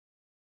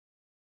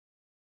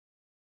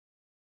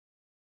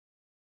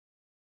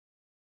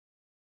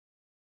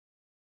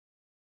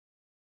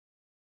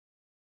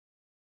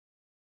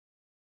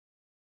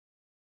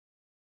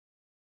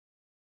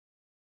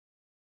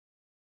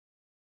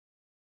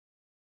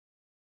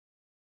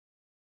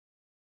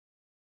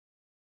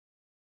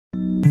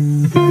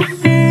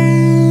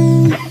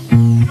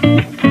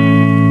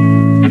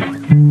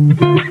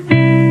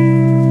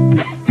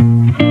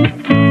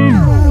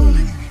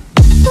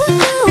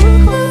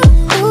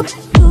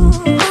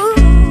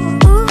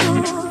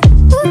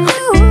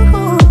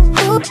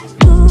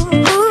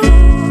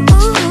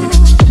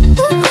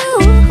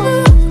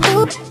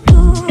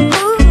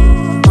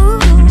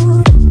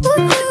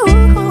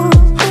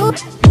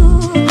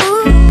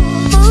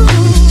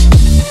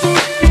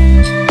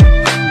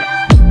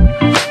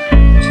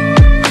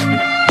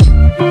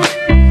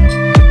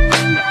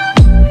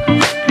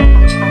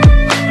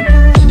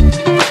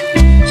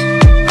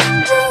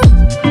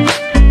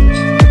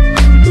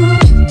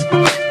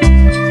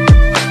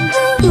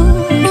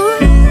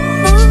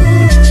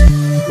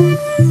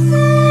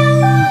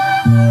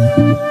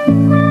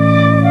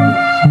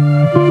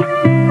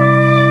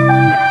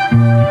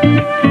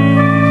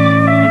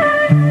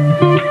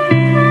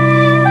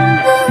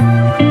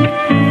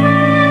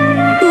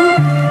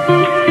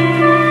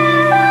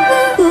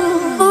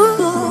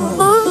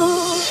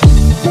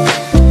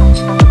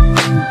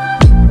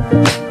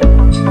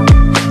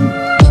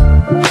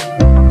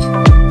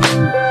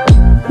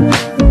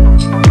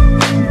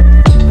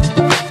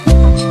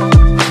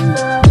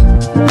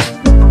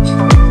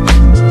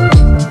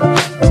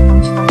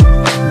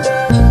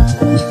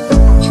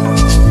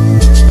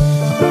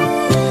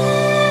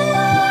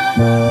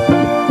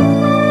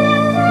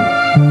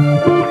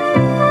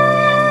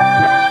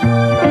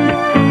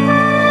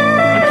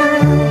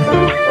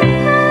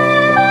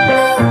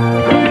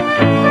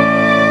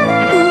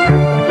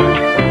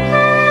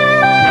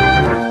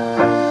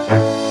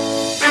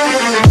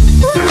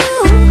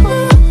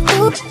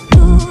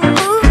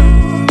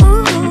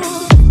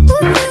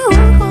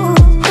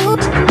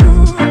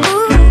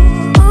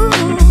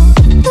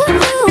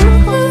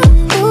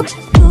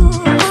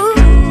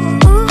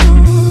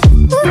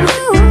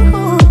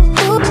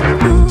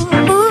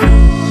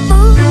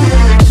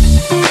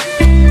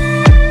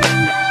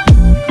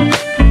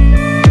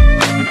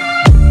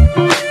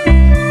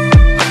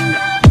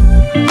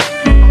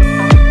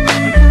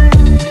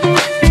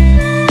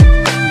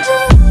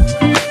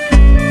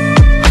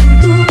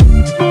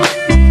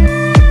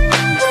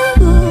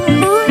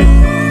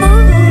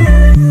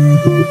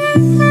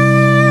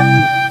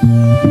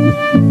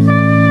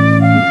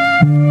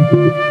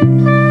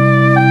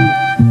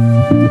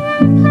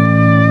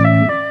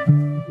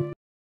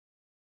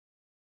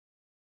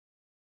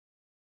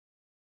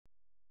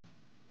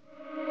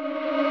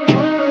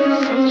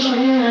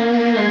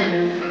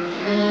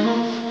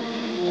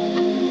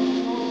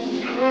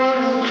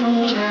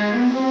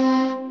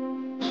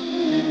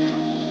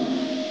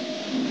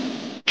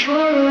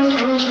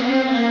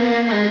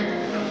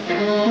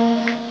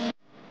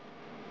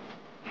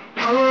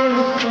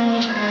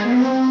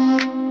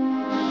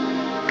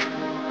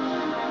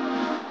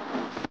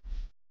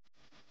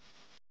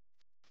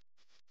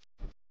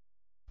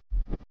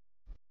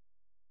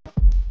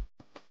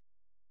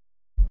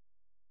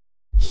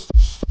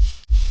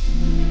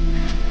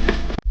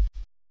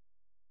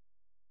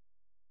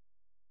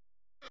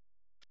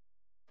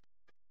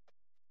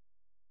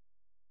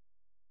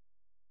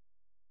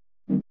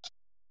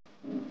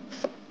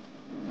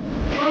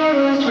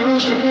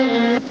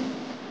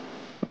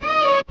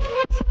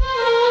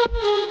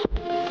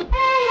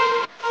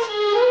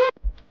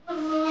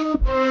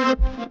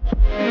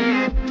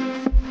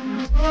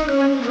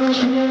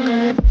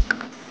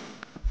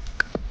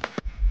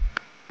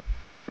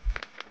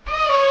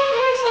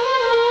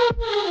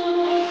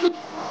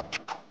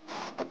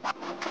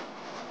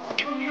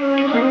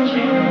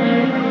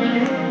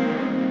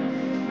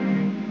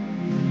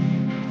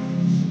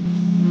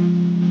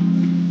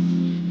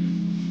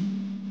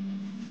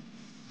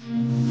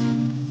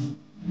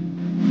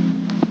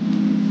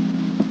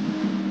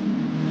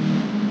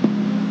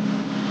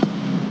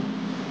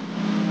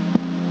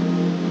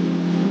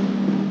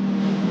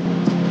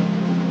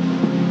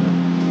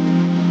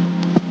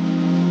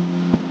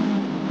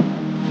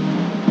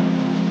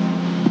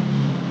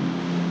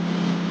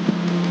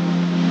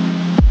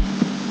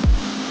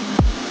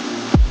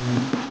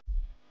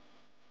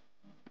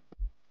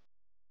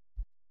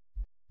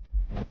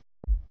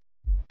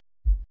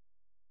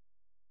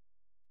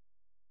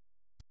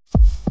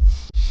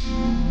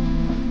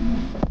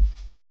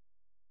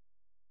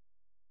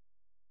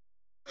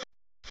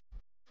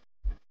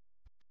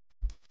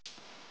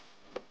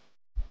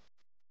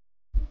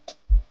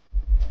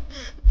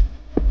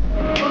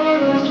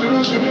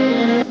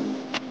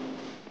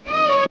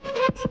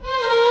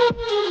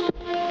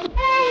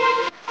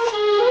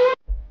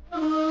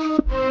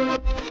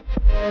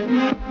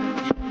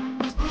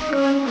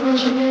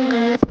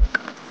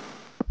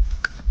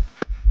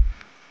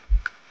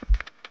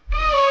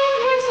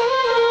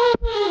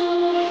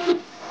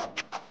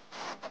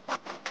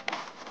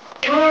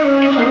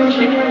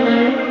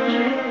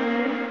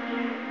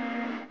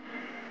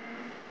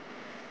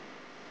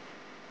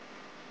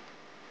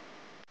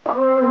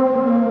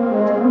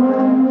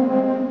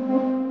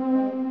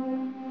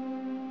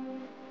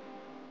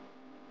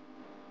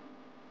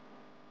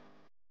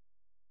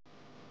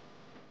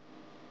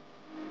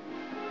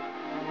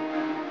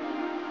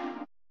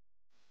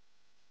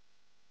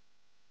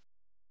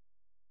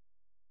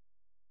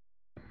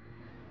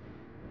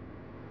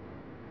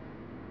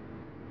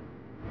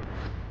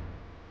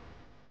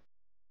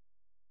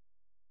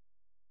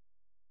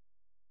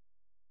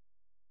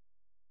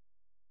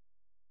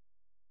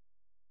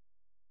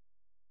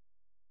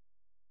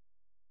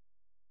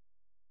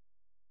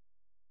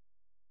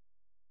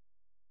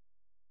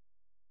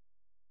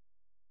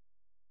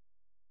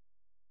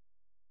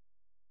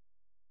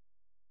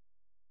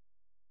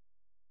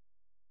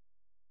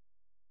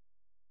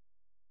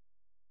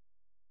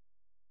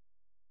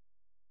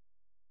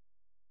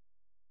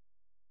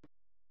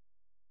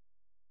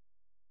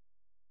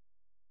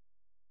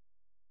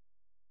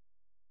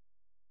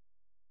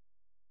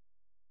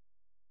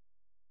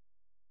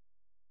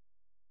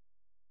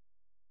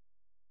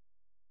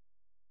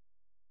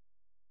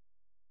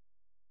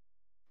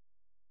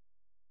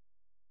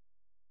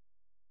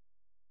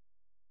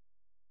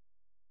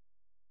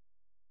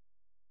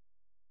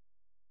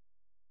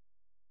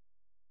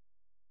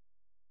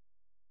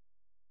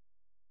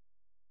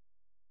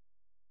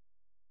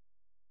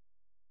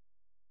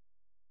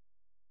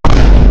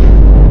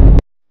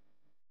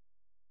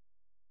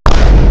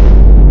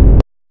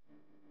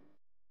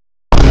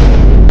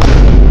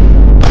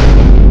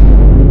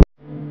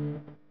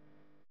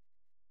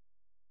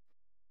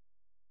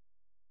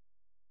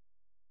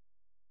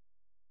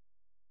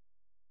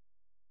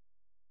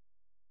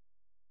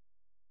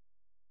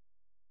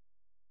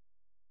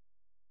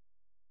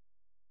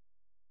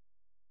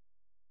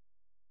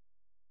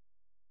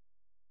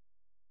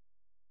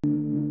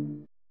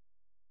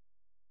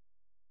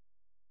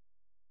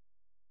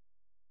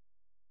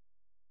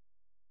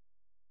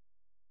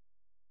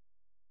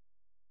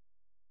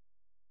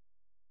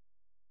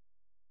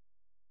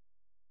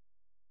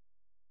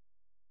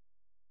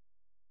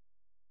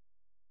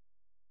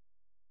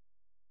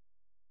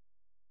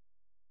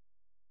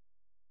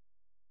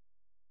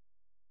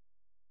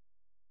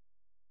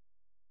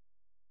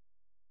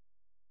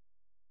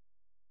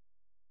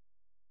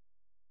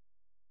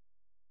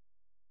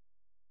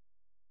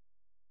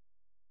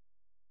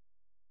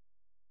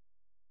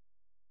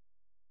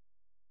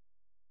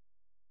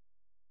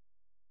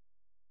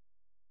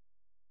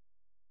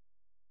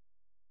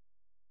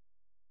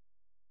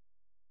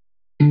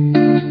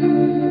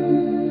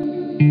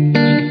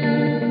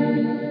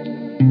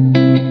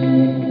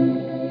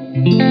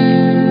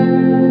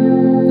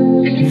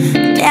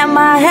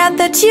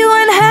that you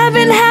and her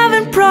been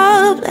having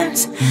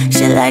problems.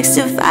 She likes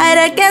to fight,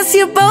 I guess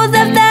you both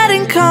have that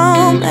in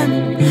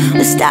common.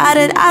 We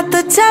started at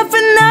the top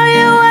and now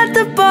you're at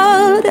the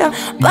bottom.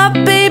 But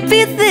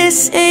baby,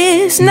 this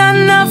is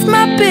none of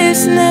my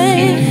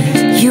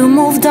business. You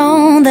moved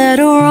on, that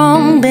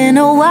wrong, been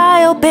a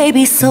while,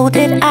 baby, so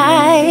did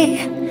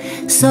I.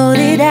 So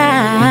did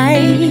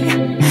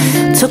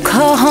I. Took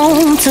her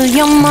home to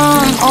your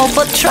mom. Oh,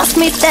 but trust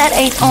me, that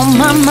ain't on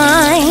my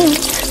mind.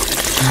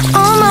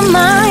 On my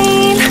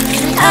mind.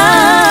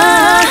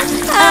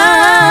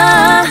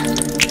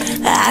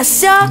 I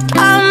saw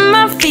on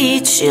my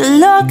feet, she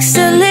looks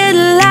a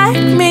little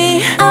like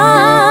me.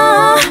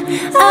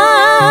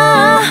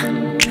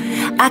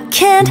 I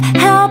can't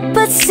help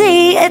but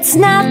see it's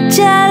not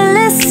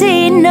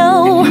jealousy,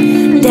 no.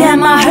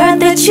 Damn, I heard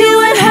that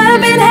you and her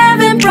been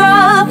having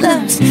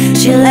problems.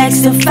 She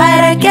likes to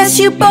fight, I guess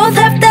you both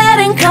have that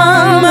in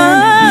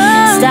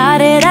common.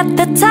 Started at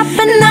the top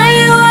and now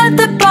you're at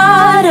the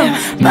bottom.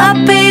 But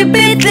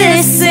baby,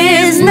 this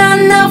is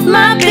none of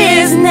my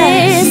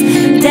business.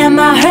 Damn,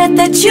 I heard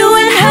that you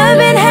and her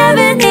been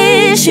having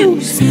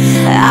issues.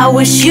 I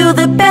wish you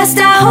the best,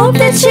 I hope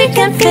that she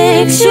can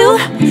fix you.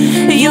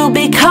 You'll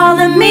be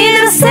calling me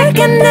the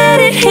second that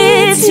it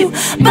hits you.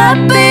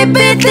 But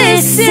baby,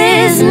 this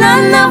is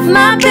none of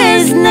my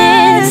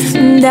business.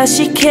 Does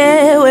she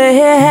care where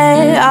her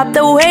hair up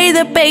the way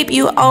the babe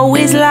you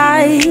always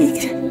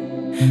liked?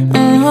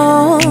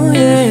 Oh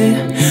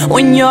yeah.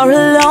 When you're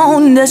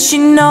alone, does she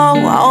know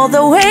all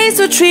the ways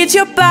to treat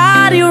your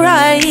body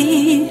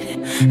right?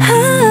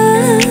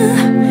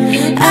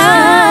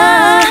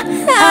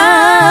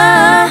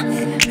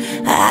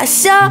 I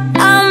saw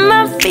on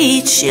my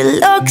feet, she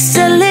looks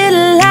a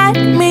little like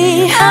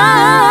me.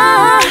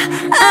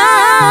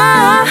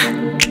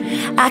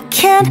 I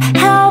can't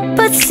help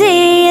but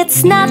see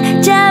it's not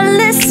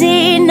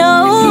jealousy,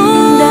 no.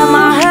 Damn,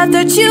 I heard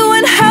that you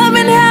and her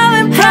been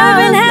having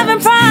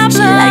problems.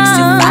 She likes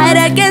to fight,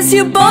 I guess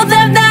you both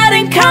have that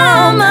in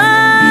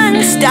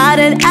common.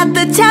 Started at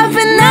the top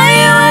and now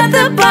you're at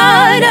the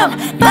bottom.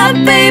 But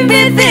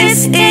baby,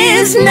 this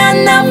is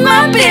none of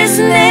my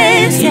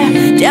business. Yeah,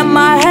 damn,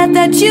 I heard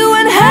that you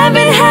and her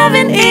been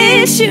having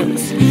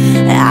issues.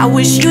 I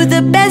wish you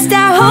the best,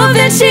 I hope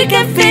that she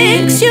can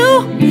fix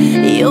you.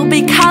 You'll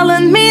be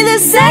calling me the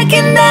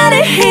second that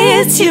it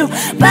hits you.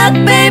 But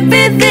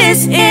baby,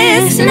 this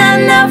is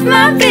none of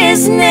my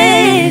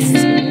business.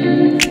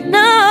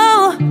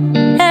 No,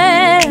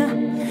 yeah.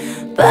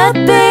 But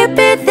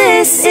baby,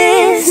 this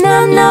is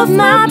none of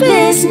my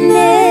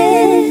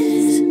business.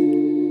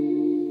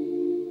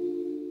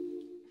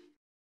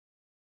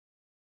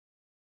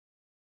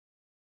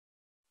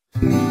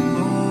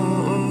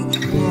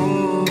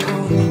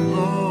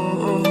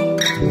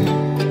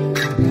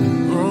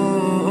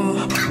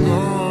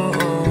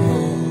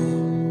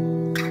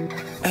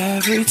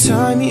 Every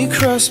time you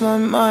cross my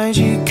mind,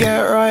 you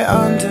get right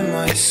under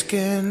my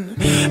skin.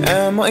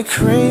 Am I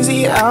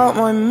crazy out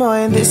my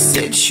mind? This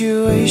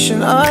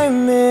situation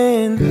I'm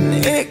in,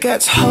 it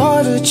gets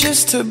harder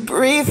just to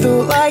breathe.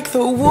 Feel like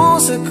the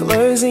walls are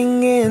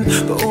closing in,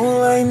 but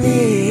all I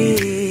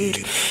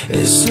need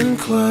is some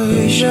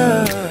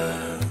closure.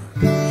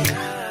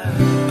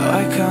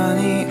 I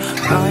can't eat,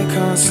 I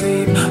can't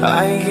sleep,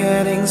 I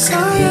get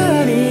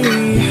anxiety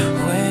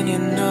when you're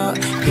not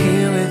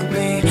here with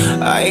me.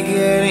 I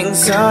get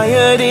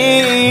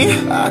anxiety.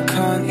 I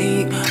can't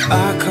eat,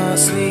 I can't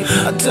sleep.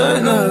 I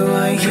don't know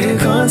why you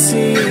can't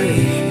see.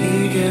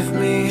 You give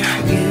me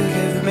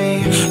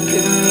anxiety.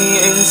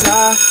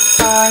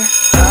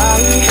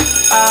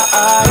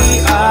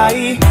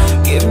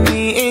 Give me anxiety. Give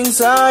me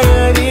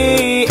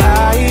anxiety.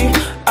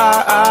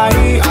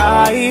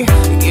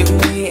 Give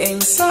me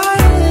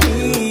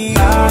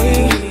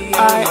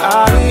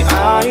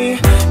anxiety.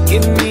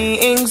 Give me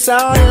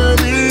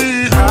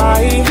anxiety.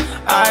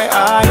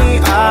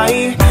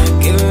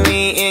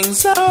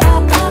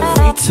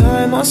 Every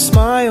time I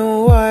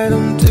smile wide,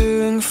 I'm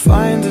doing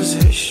fine, does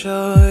it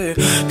show?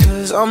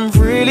 Cause I'm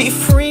really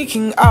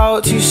freaking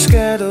out, too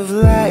scared of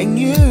letting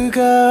you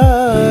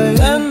go.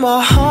 And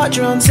my heart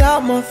drowns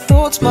out my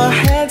thoughts, my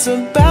head's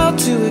about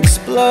to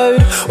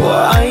explode.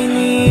 What I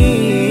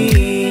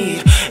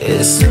need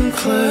is some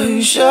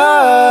closure.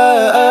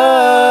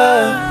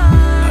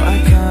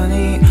 I can't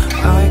eat,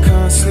 I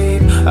can't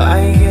sleep,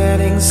 I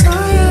get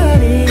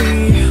anxiety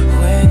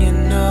when you're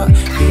not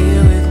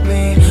here with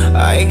me.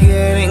 I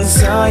get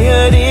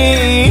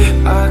anxiety.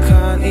 I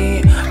can't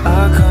eat,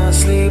 I can't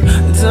sleep.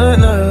 Don't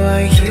know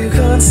why you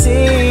can't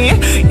see.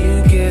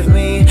 You give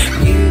me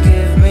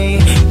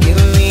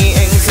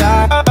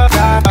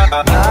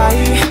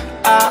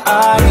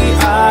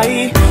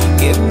anxiety.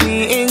 Give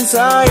me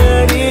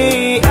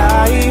anxiety.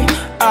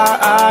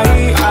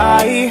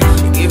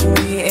 Give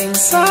me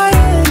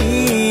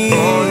anxiety.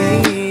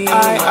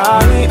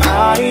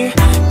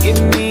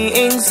 Give me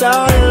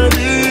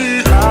anxiety.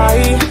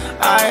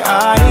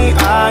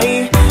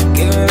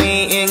 Give me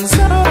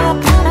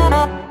anxiety.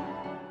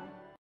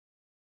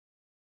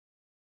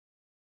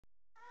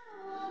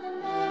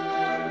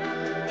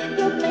 If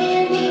you're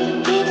paying me,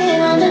 keep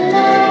it on the line.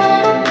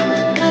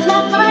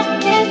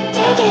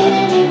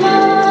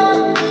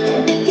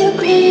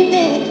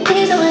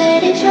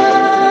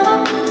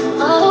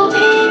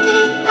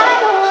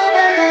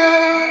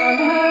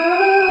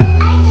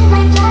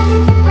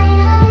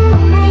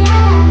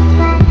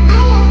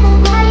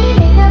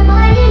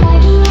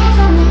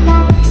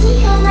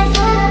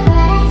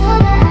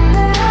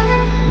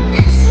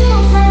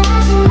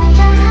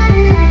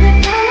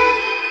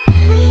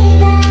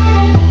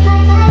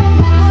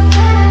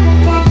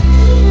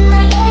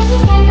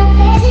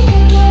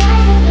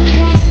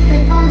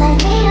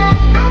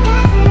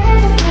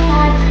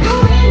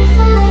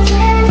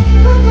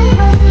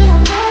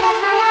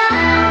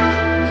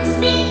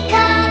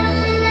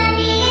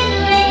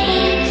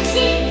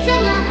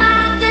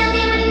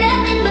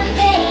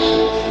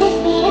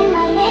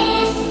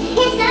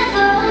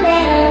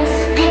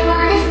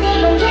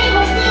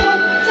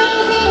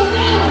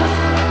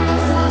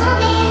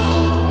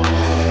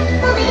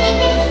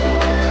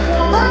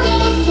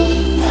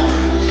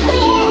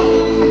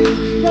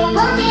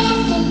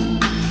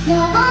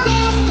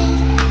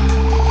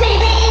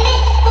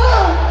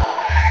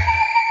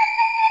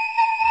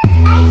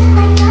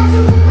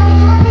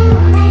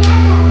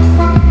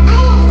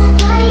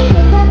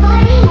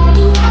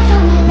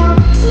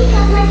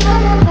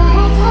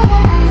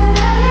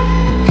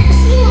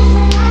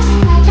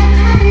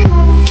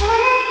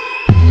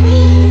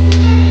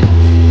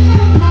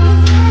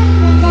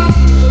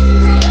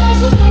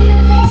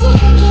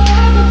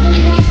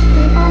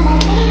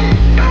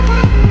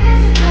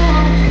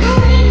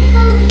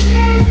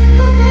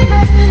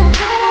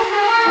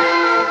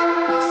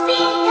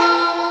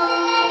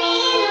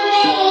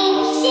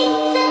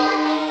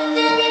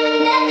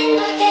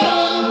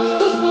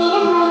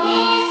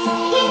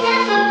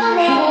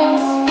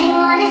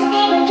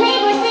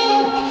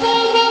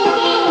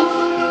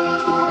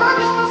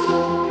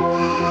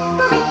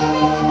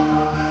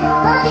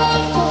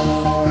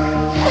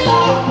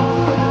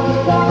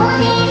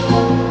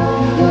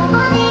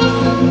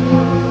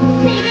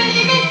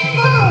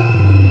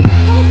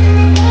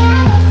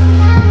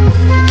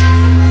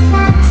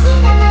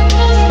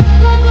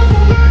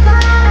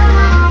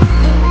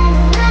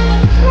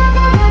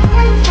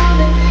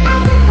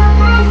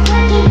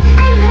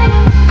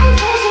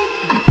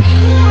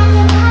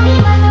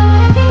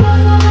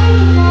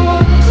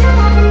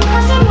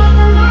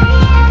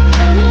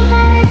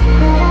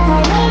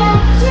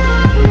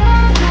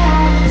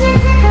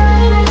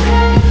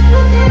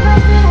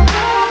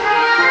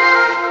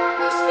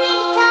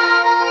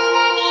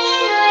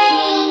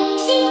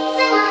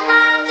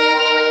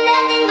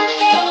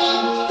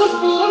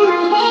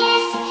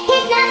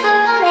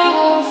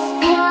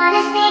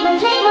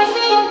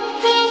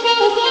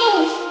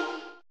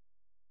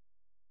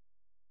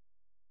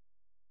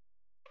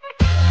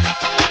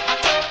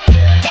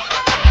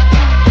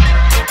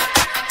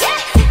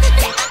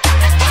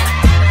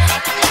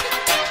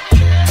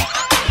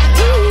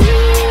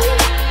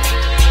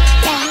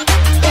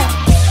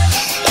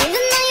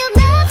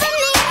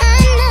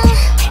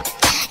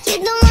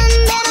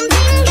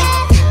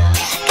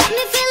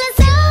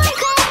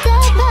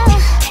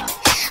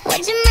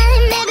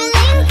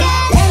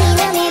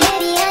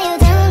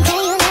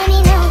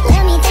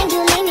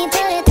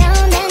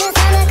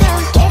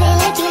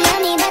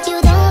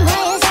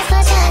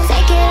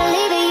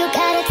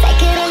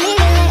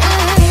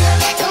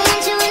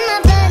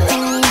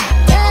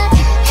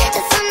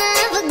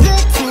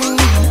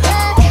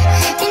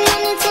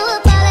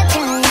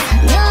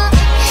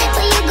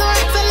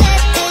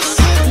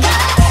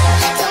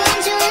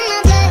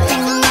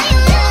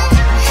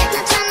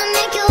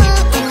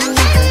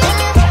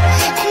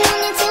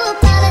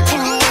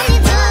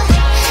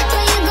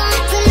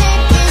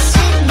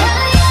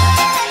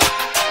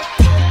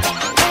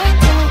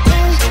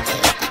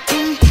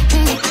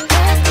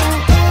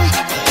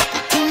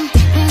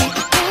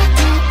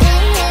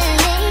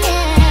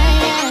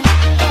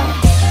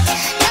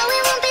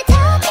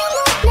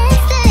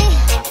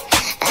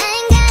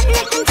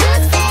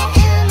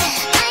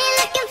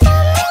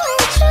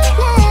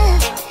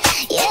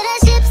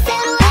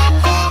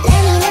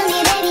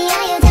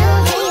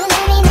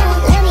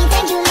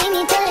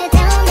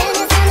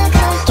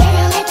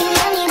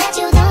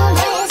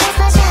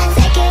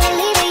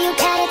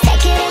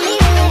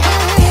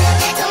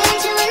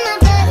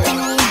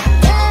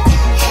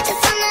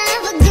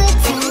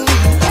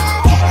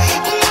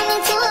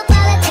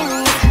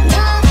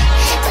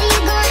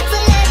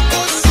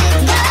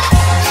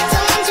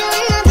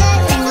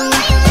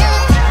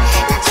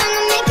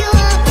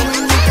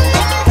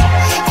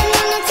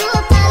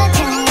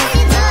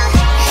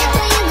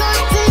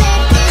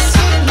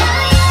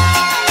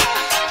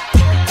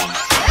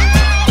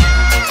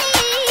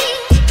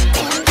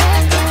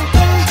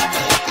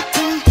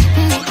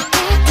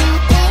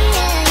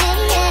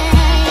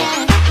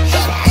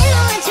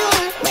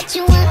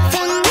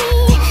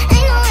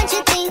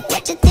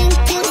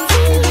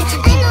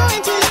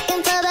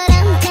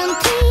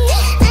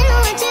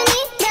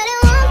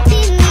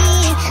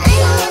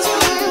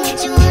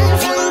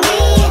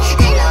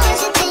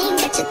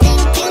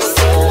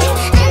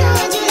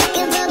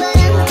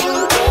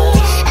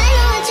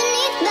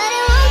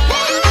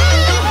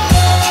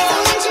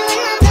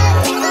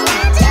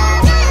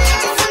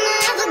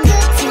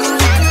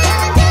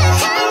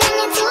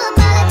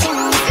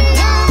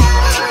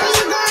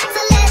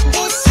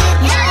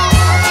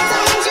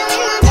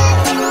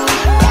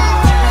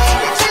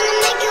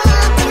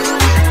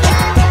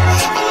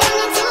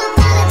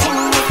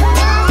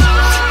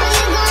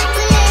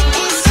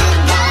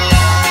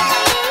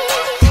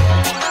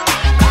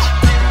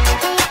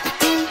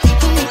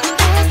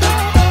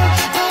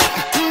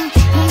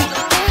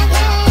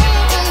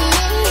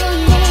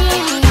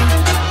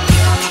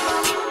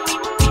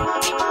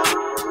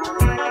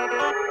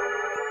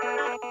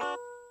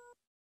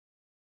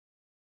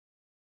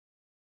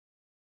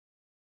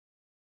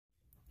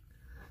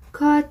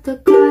 caught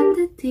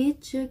the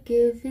teacher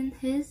giving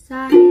his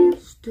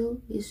eyes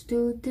to his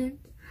student.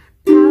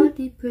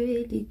 Pouty,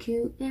 pretty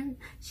cute, and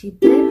she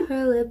bit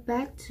her lip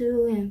back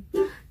to him,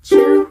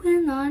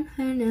 chewing on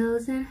her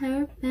nails and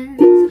her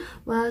pens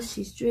while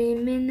she's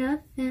dreaming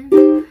of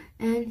him.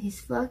 And he's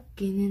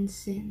fucking in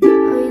sin.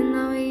 Oh, you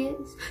know he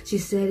is. She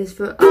said it's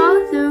for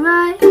all the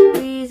right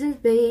reasons,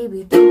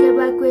 baby. Don't care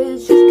about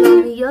grades, just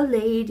call me your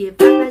lady. If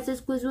I pass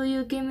this quiz, will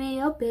you give me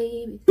your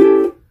baby?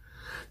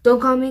 Don't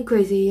call me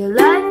crazy, you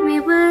like me,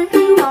 but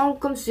you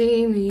won't come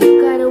see me.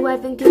 You got a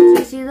wife and kids,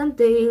 we see them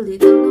daily.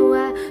 Don't know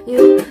why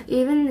you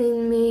even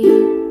need me.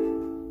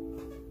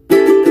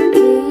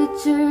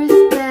 Teacher's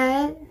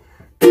pet.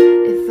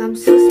 If I'm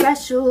so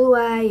special,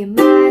 why am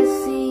I a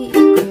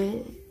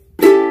secret?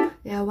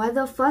 Yeah, why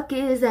the fuck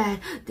is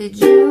that? Did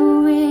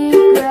you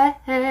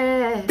regret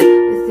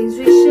the things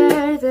we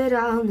shared that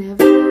I'll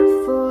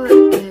never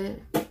forget?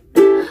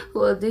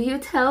 Well, do you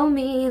tell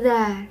me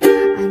that?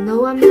 I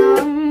know I'm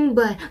young,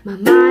 but my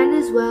mind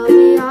is well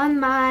beyond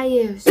my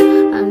years.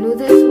 I knew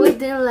this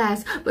wouldn't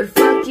last, but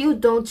fuck you,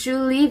 don't you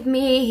leave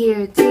me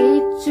here.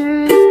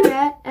 Teacher's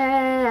pet.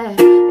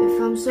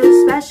 If I'm so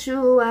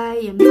special, why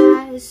am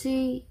I a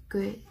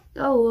secret?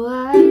 Oh,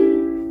 why?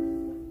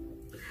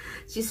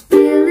 She's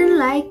feeling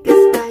like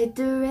a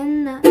spider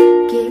in a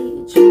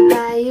cage. You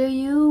liar,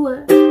 you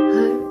were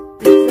her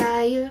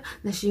desire.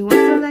 Now she wants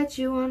to light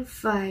you on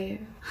fire,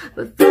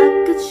 but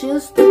fuck it, she'll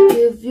still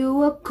give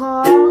you a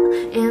call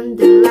and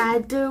a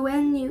lighter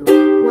when you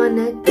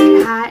wanna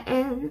get high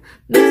and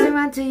mess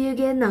around till you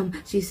get numb.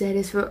 She said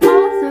it's for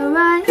all the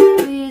right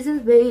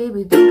reasons,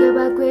 baby. Don't care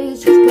about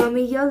grades, just call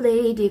me your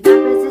lady. If I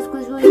pass this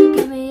quiz, will you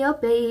give me your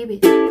baby?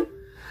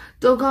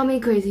 Don't call me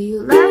crazy,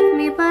 you like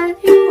me,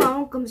 but you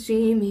won't come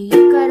see me.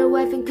 You got a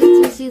wife and kids,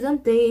 you see them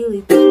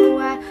daily. Don't know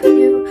why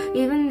you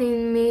even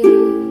need me.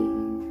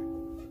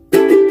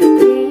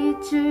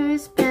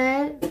 Teacher's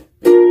pet.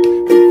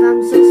 If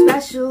I'm so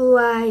special,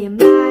 why am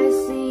I a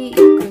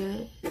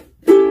secret?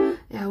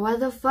 Yeah, why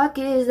the fuck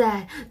is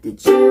that?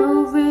 Did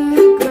you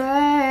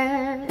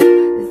regret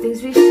the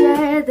things we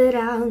shared that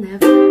I'll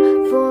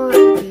never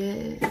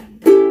forget?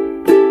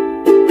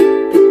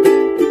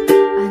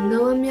 I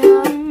know I'm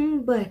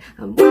young, but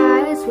I'm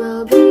wise,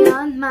 well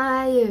beyond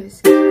my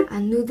years. I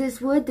knew this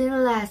wouldn't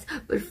last,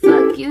 but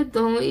fuck you,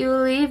 don't you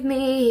leave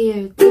me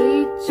here.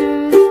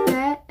 Teacher's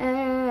pet.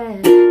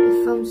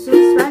 If I'm so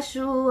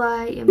special,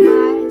 why am I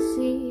a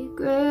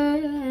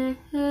secret?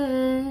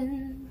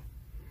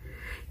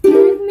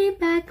 Give me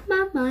back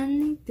my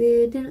money.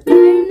 Didn't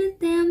learn a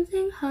damn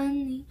thing,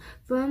 honey,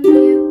 from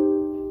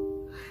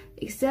you,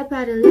 except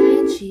how to lie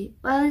and cheat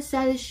while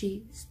inside the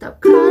sheet.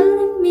 Stop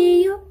calling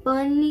me your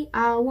bunny.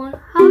 I want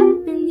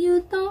hot and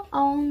you don't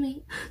own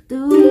me,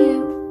 do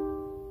you?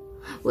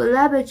 Well,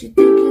 I bet you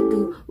think you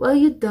do. Well,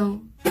 you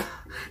don't.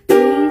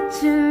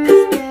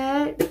 Teacher's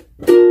pet.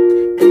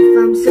 If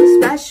I'm so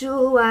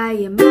special, why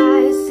am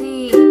I a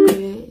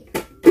secret?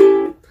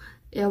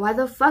 Yeah, why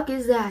the fuck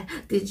is that?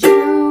 Did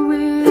you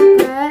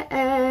regret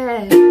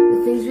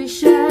the things we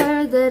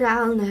shared that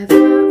I'll never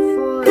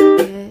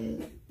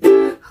forget?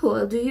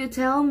 Well, do you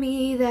tell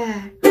me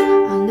that?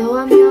 I know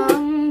I'm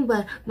young,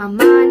 but my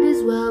mind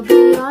is well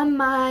beyond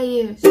my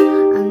years.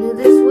 I knew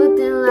this wouldn't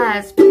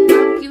last, but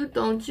fuck you,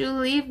 don't you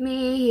leave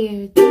me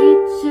here.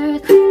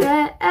 Teacher's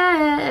pet.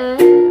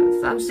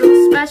 If I'm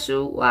so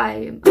special, why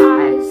am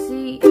I a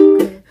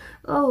secret?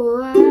 Oh,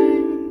 why?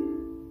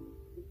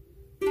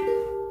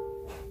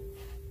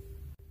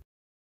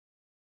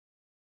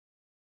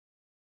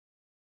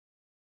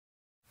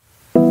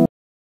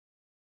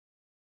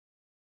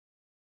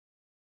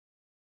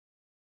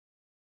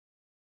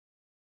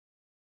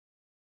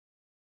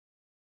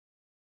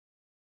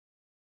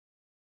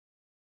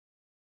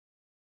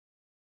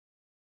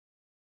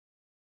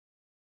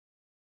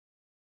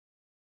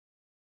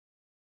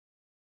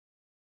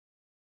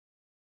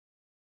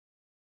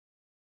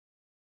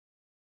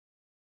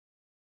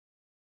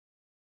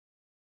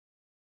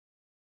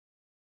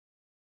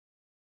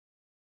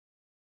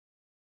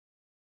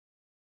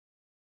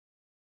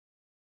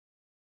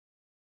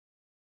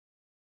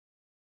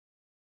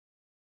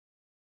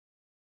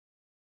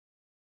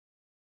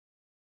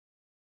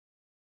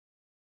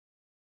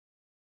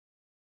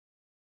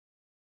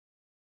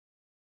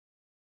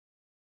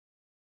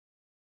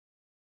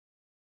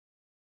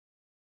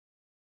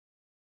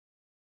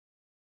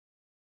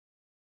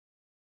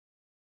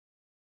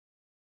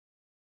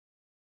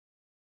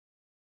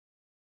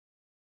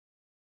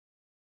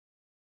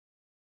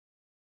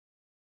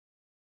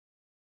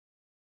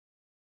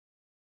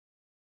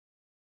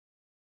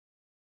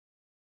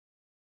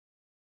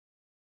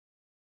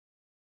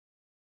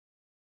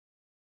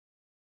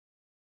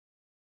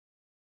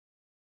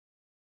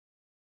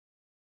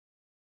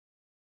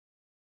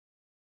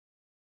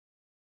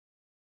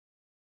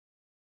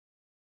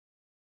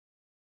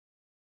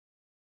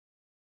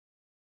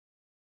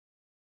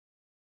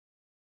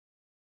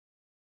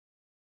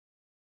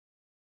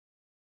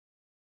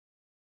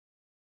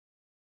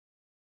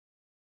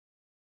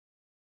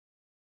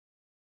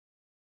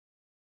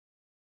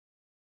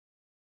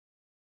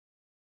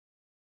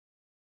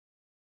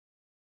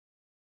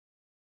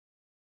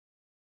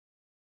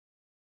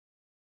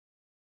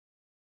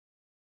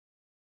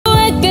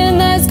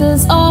 friends,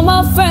 cause all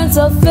my friends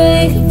are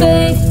fake,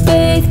 fake,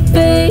 fake,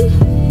 fake.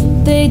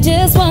 They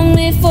just want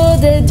me for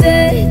the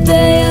day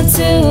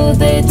until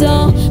they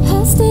don't.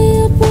 I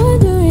stay up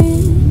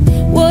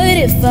wondering, what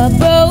if I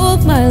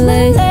broke my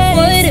leg?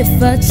 What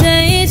if I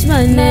changed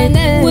my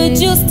name? Would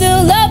you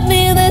still love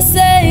me the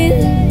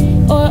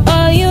same? Or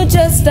are you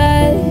just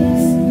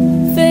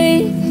as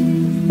fake?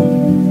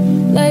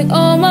 Like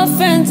all my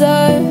friends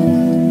are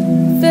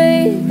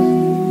fake.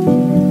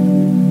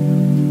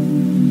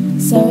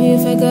 Sorry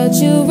if I got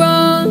you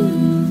wrong.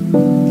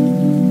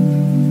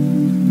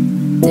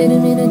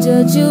 Didn't mean to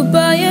judge you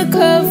by your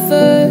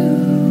cover.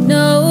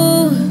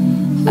 No,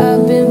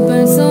 I've been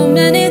burned so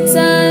many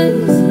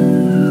times.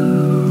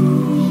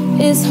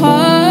 It's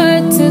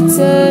hard to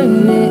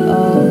turn it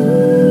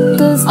off.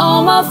 Cause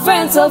all my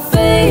friends are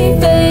fake,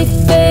 fake,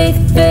 fake,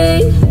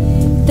 fake.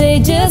 They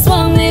just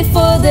want me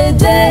for the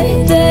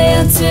day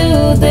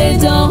until they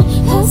don't.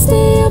 I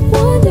stay up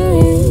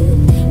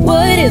wondering,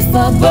 what if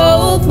I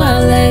broke my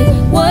leg?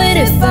 What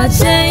if I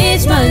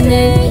changed my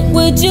name?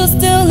 Would you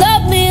still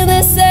love me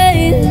the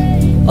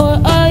same?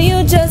 Or are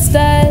you just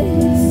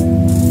as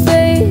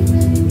fake?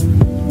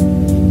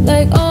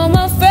 Like all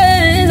my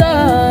friends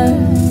are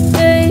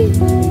fake.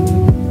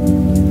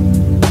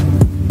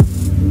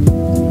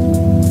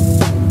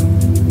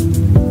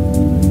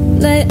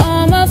 Like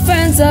all my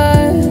friends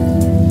are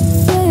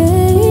fake.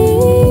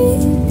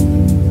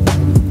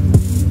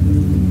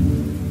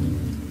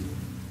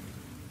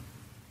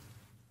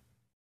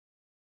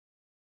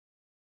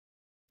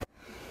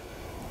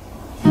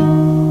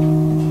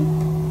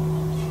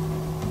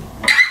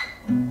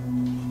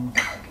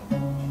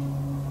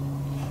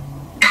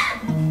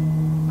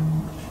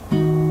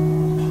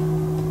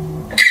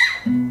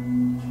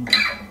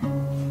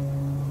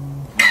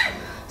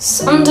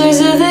 Some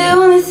days are the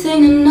only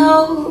thing I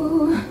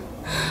know,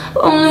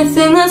 only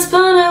thing that's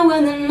better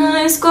when the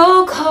nights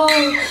go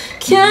cold.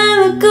 Can't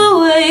look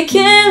away,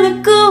 can't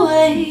look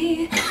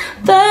away.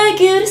 Beg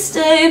you to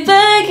stay,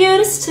 beg you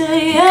to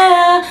stay,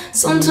 yeah.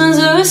 Sometimes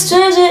you're a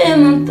stranger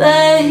in my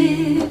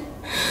bed.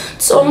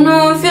 Don't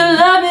know if you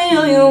love me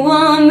or you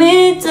want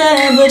me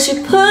dead, but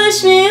you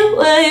push me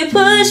away,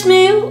 push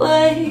me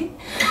away.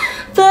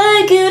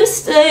 Beg you to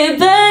stay,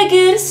 beg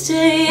you to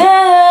stay,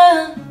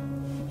 yeah.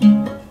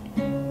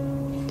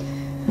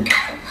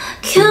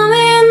 Kill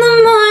me in the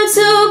morning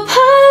to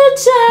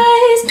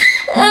apologize.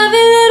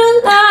 Every little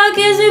lie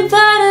gives me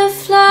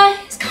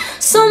butterflies.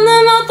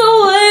 Something about the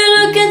way you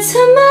look into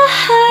my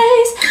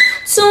eyes.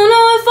 Don't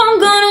know if I'm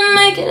gonna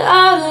make it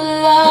out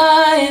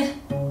alive.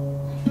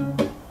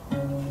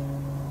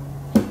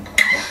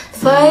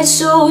 Fight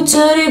so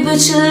dirty but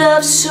your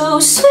love so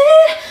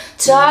sweet.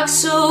 Talk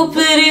so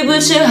pretty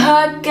but your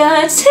heart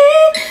got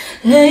teeth.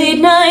 Late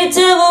night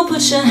devil,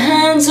 put your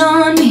hands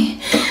on me.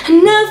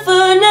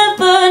 Never,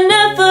 never,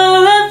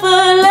 never,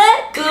 ever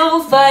let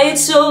go. Fight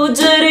so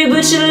dirty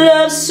but your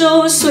love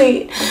so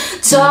sweet.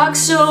 Talk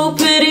so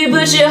pretty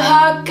but your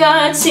heart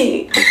got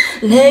teeth.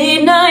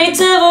 Late night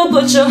devil,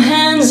 put your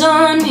hands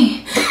on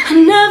me.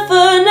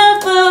 Never,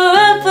 never,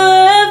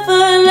 ever,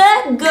 ever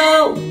let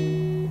go.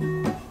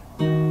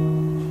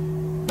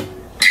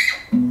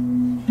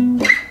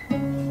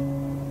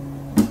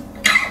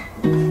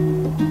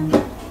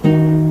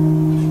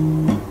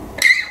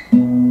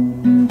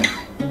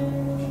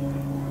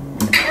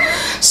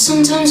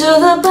 Sometimes you're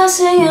the best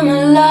thing in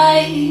my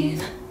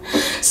life.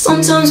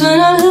 Sometimes when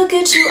I look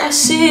at you, I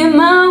see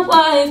my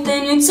wife.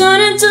 Then you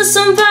turn into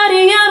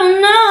somebody I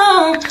don't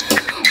know.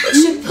 But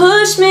you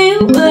push me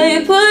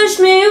away,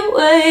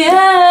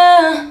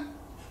 yeah.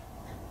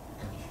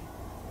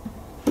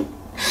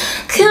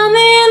 Call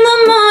me in the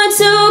morning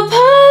to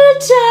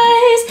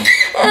apologize.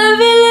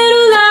 Every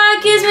little lie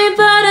gives me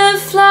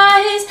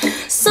butterflies.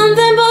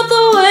 Something about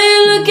the way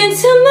you look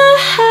into my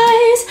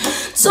eyes.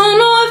 Don't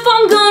know if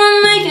I'm gonna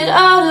make it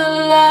out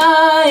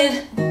alive.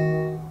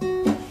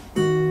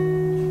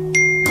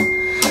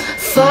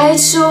 Fight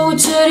so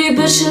dirty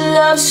but your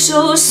love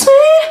so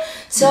sweet.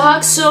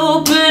 Talk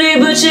so pretty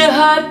but your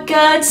heart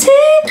got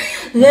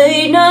teeth.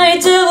 Late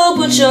night devil,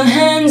 put your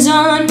hands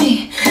on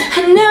me.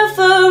 I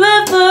never,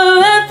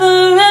 ever,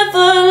 ever,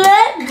 ever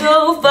let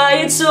go.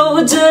 Fight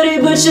so dirty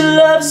but your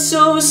love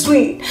so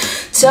sweet.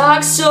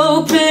 Talk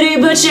so pretty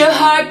but your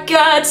heart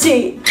got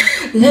teeth.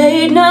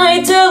 Late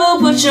night devil,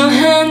 put your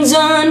hands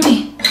on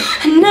me.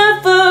 I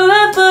never,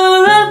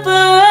 ever,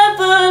 ever,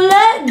 ever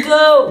let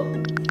go.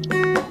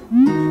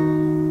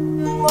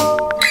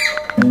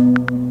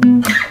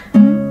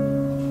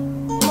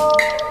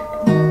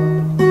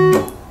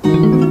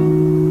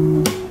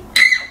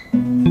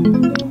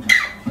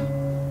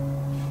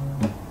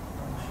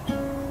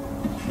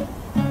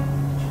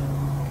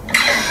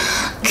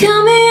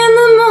 Call me in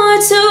the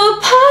morning to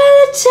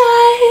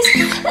apologize.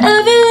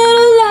 Every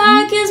little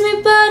lie gives me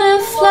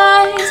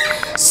butterflies.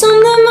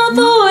 Something about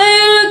the way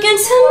you look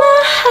into my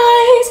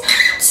eyes.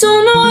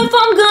 Don't know if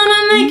I'm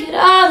gonna make it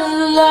out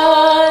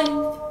alive.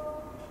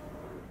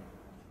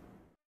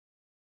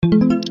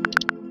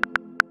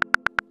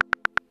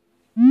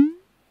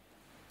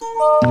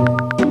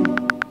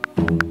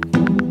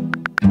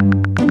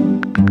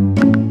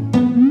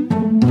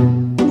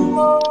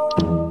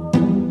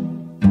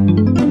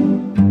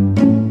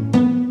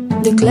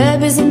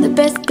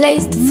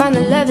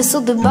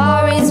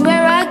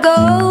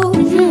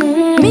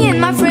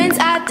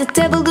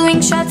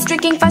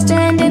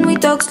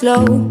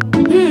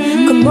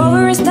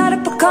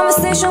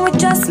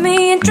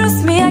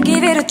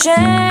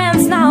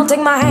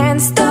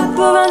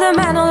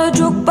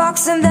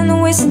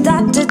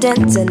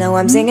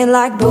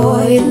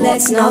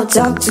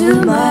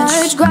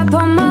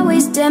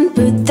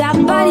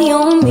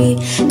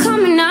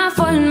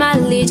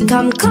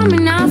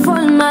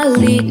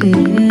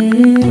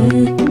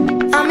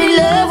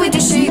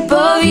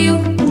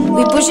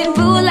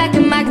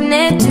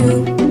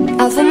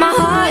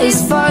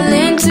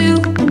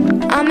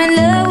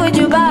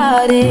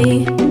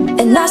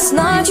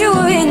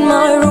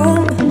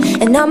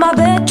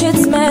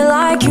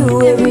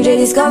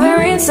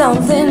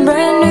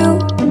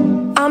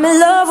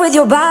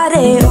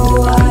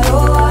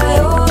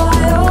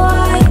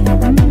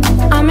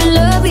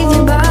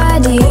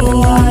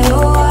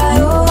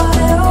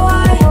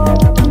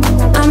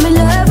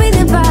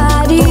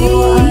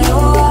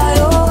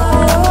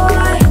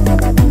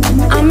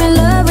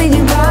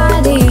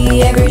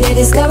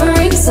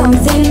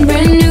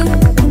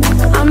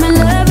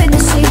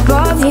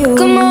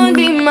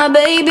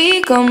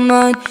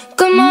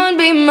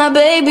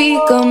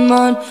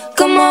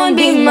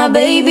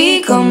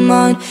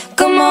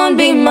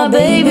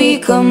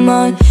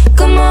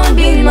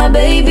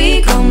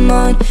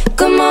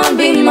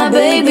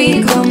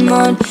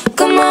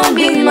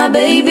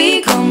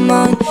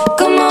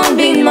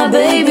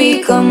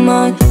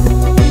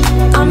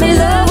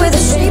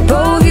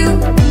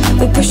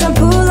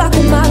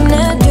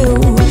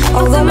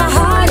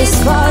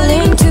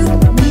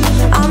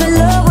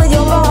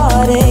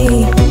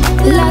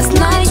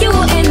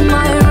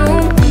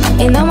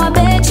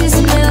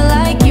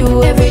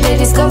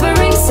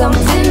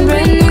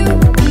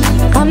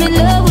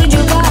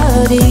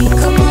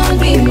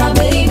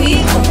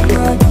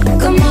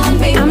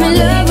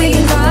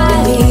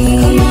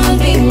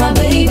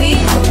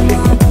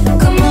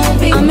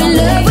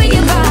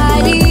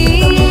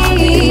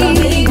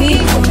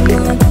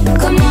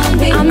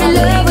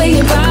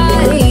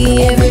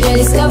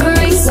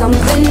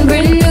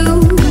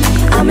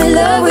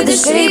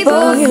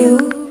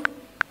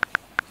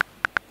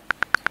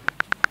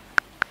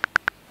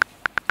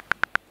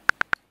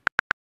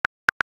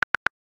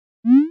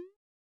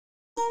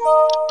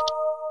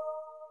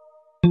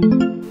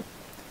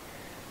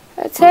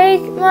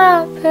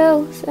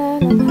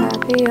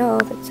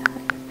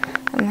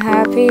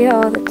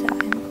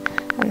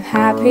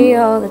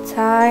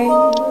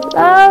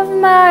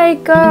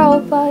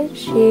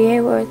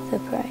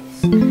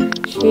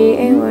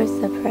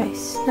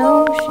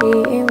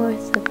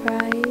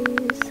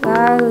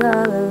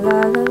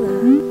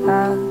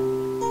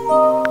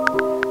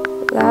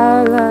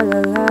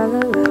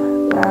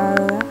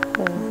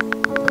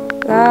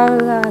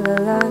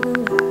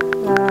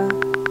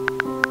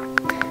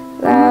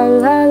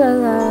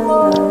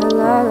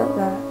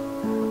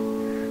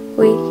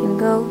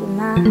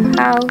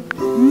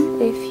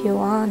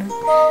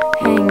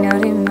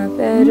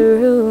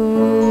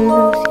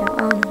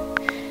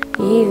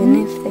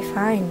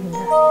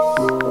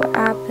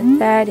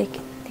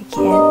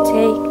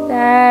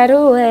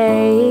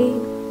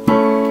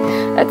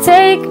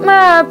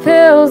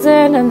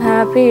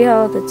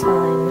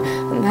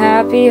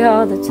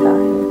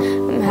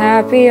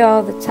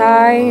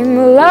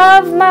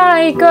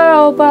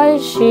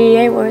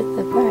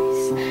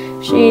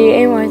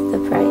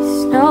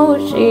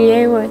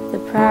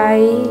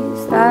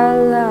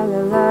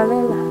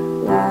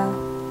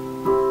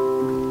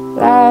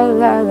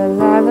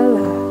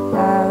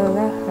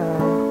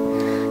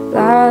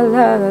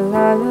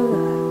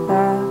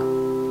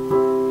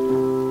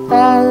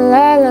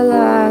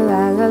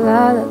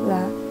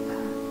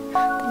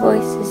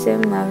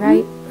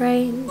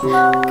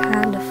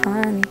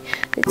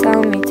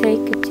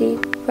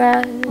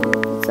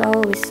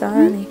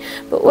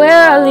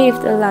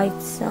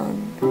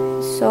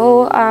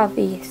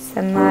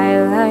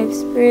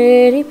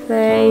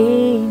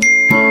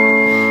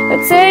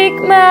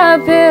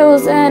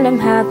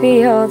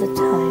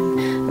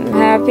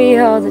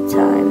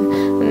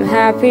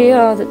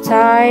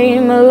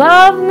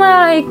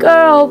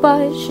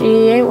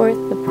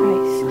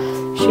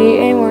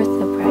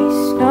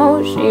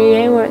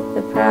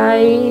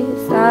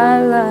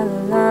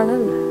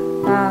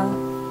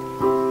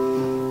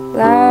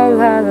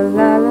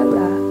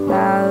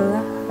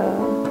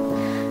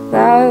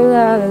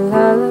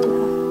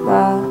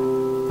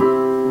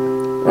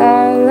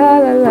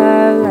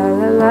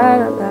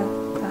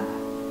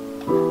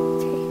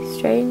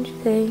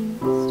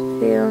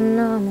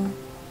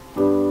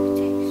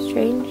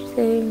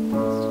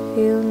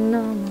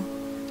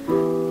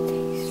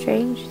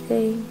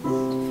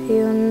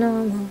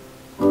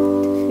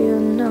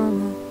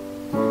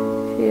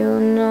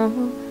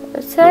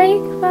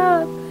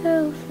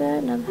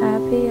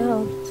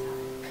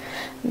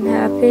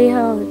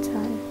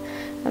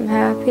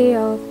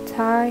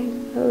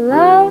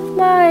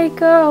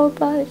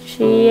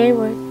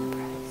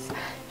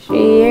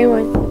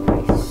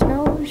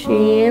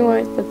 she ain't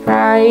worth the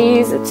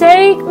price. I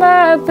take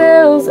my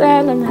pills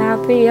and I'm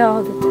happy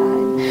all the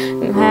time.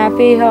 I'm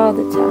happy all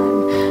the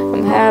time.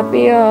 I'm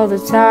happy all the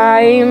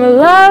time. I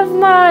love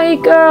my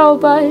girl,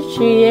 but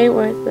she ain't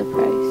worth the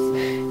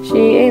price.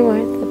 She ain't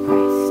worth the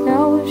price.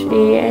 No,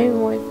 she ain't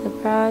worth the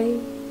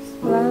price.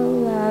 La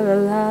la la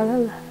la la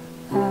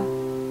la.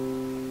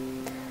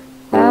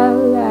 La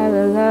la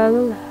la la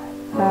la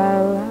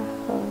la.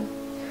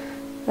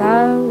 La la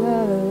la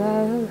la la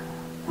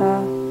la.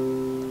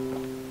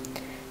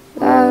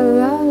 La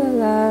la la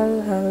la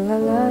la la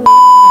la.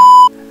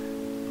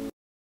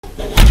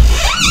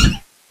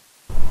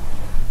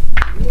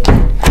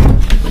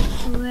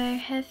 Where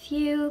have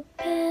you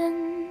been?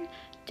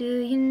 Do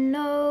you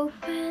know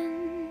when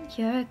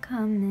you're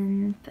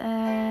coming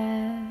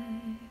back?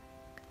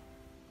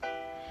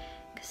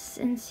 'Cause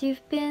since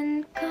you've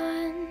been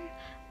gone,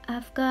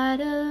 I've got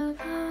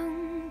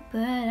along,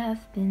 but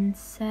I've been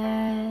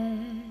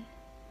sad.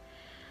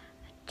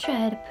 I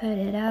tried to put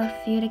it out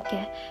for you to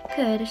get,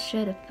 coulda,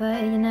 shoulda,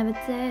 but you never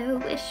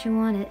did. Wish you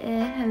wanted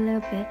it a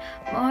little bit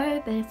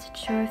more, but it's a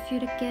chore for you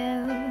to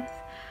give.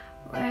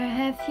 Where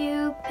have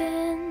you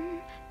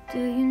been? Do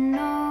you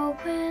know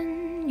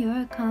when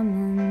you're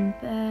coming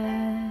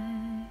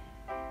back?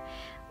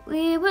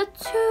 We were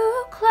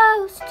too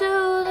close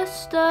to the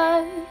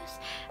stars.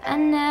 I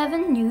never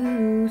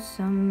knew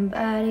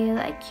somebody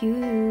like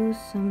you,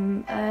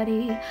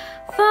 somebody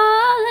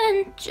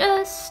falling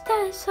just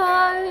as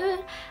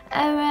hard.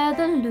 I'd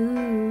rather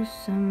lose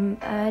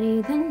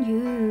somebody than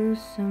you,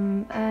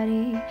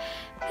 somebody.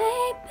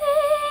 Maybe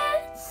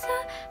it's a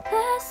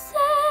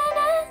blessing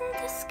in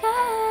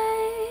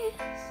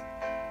disguise.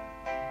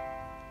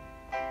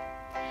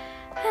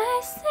 I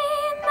see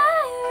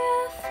my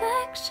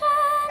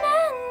reflection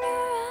in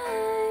your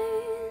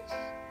eyes.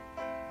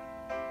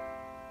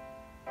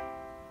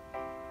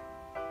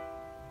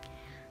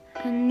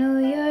 I know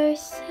you're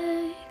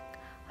sick,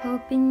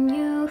 hoping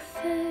you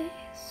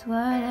fix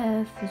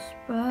whatever's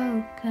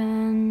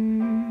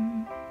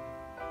broken.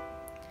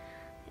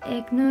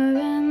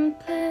 Ignorant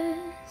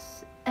bliss,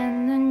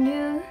 and then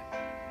you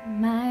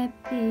might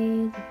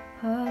be the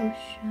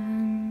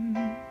potion. I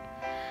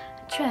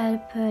tried to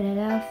put it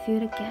out for you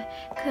to get,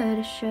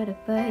 coulda, shoulda,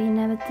 but you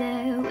never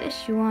did.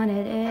 Wish you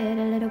wanted it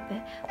a little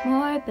bit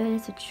more, but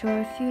it's a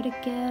chore for you to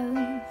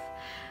give.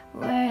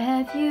 Where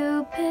have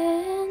you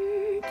been?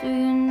 Do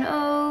you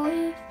know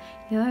if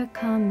you're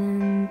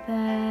coming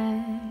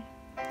back?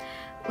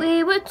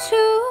 We were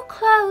too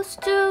close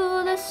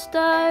to the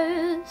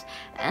stars.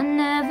 I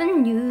never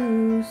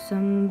knew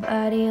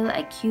somebody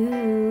like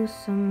you,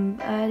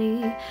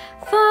 somebody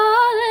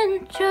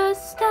falling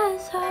just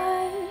as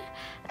hard.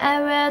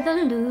 I'd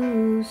rather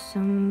lose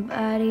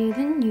somebody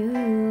than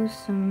you,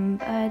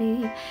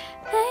 somebody.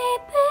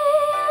 Maybe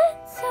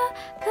it's a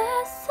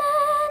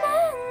blessing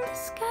in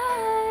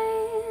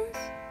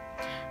disguise.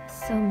 I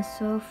sold my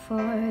soul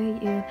for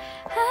you.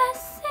 I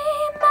see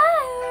my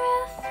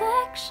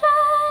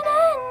reflection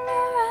in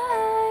your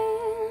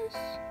eyes.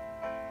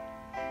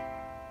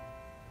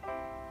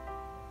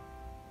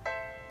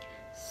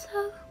 So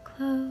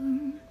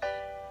close,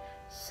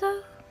 so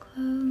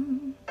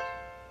close,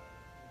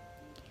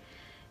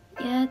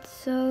 yet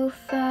so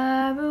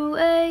far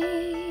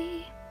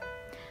away.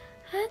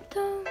 I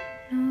don't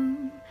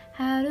know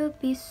how to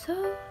be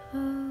so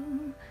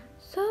low,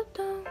 so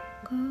don't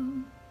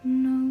go,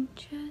 no,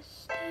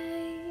 just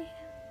stay.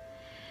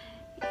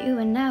 You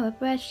and I were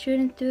bright,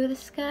 shooting through the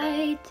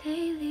sky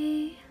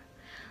daily.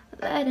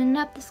 Lighting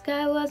up the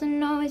sky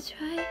wasn't always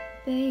right,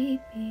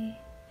 baby.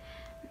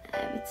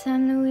 Every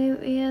time that we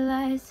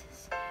realize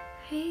it's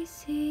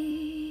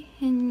crazy,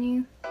 and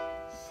you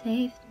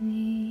saved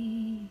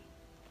me.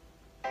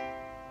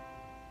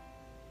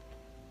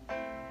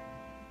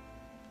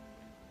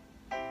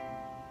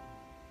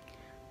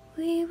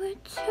 We were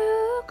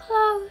too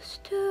close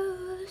to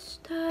the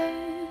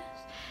stars.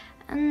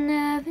 I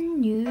never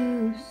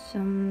knew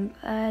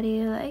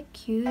somebody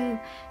like you,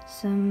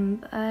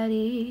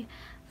 somebody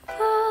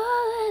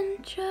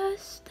falling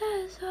just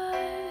as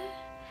hard.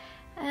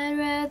 I'd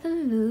rather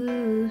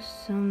lose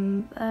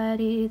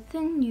somebody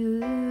than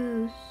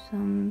you,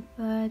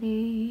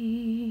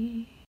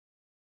 somebody.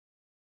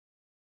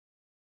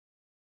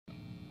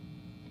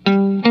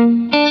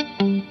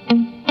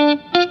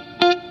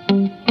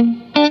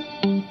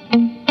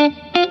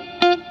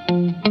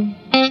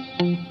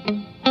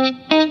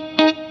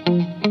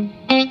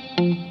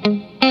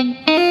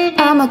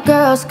 I'm a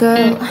girl's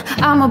girl,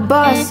 I'm a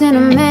boss in a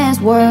man's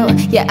world.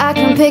 Yeah, I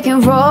can pick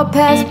and roll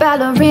past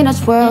ballerina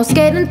twirl,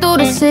 skating through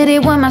the city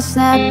with my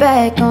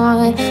snapback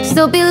on.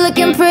 Still be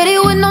looking pretty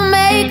with no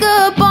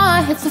makeup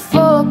on. Hits a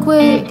 4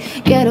 quick,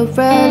 get a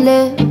red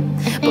lip.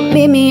 But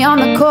meet me on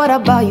the court, I'll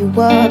buy you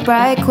up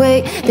right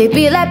quick. They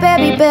be like,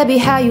 baby, baby,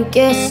 how you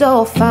get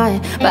so fine?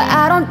 But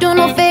I don't do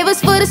no favors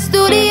for the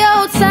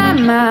studio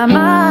time. My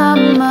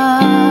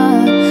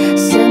mama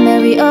said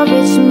marry a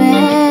rich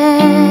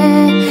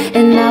man,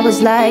 and I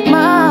was like,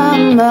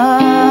 mama,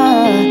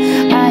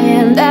 I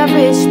am that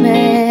rich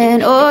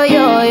man. Oh,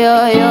 yo,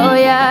 yo, yo,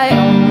 yeah.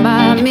 Oh,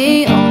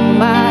 mommy, oh,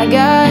 my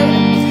God.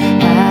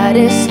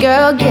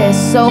 girl gets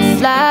so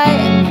fly.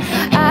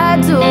 I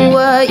do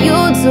what you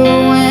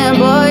doing,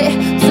 boy,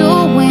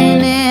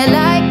 doing it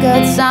like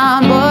a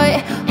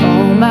tomboy.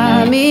 Oh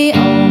my me,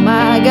 oh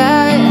my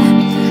God,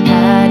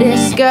 how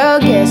this girl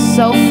gets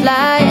so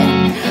fly.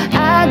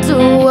 I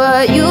do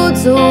what you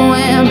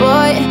doing,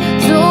 boy,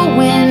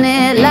 doing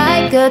it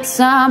like a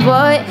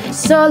tomboy.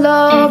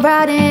 Solo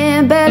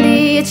riding,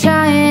 barely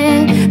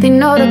trying. They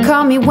know to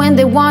call me when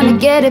they wanna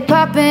get it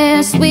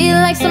poppin'. Sweet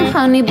like some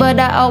honey, but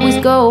I always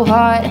go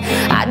hard.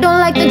 I don't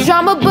like the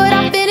drama, but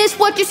I finish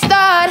what you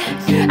start.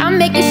 I'm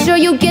making sure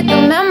you get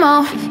the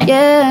memo,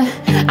 yeah.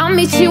 I'll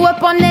meet you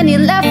up on any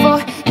level,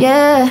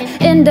 yeah.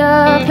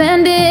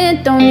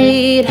 Independent, don't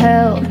need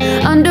help.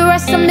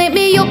 Underestimate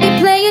me, you'll be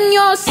playing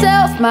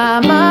yourself.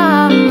 My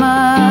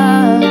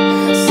mama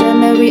said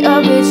marry a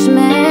rich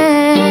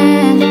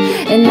man,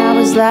 and I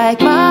was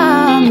like,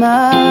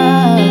 mama,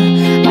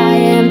 I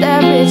am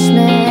that rich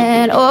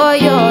man. Oh,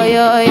 yo,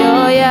 yo,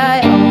 yo,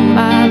 yeah. Oh,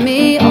 my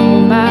me, oh,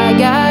 my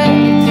God,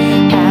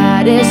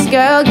 how this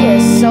girl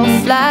gets so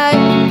fly.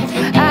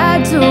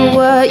 I do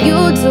what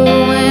you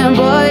doing,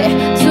 boy,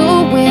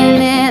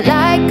 doing it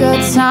like a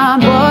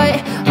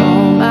tomboy.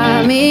 Oh,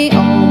 my me,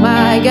 oh,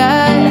 my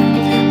God,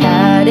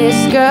 how this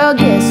girl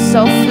gets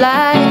so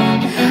fly.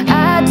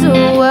 I do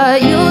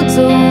what you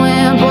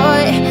doing,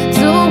 boy,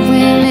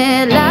 doing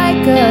it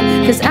like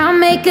a, 'cause I'll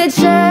make a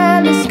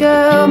jealous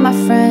girl my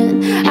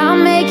friend. I'll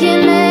make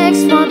your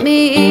next want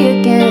me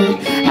again.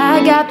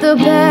 I got the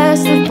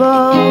best of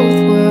both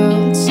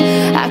worlds.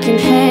 I can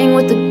hang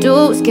with the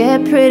dudes,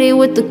 get pretty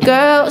with the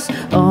girls.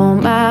 Oh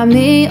my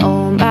me,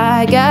 oh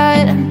my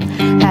God,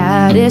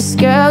 how this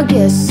girl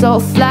gets so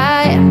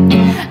fly.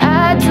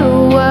 I do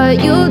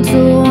what you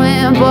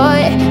doing,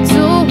 boy,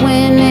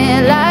 doing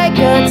it like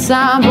a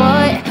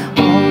tomboy.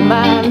 Oh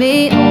my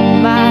me, oh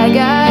my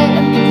God,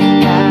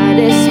 how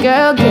this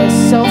girl gets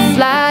so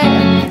fly.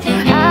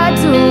 I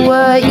do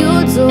what you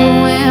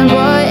doing,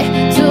 boy,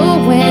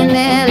 doing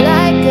it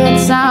like a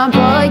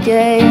tomboy,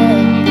 yeah,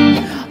 yeah.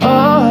 Oh,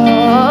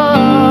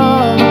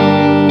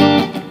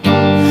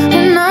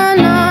 no,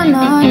 no,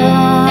 no, no.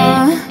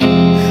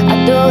 I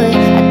do it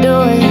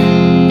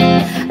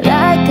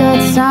like a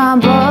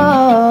tomboy.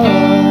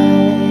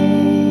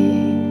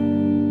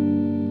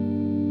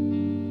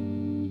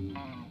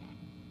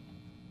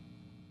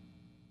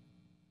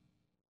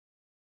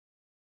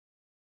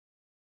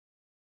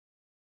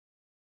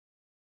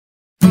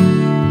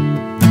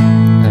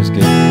 That's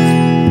good.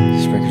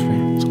 Spring.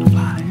 It's gonna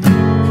fly.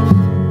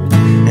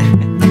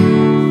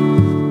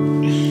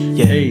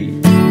 Yeah. Hey.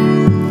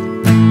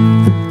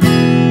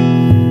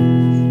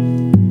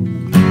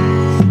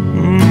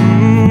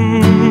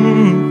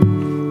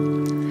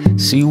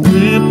 See,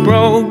 we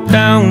broke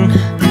down,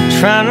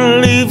 trying to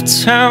leave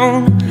town.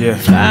 Yeah.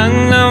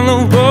 Flying down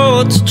the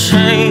road to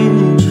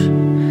change.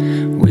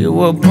 We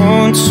were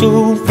born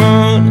to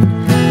run.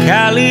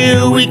 Cali,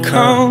 here we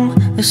come.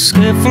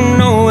 Escape from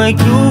nowhere,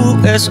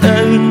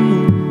 USA.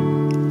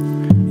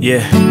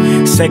 Yeah,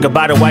 say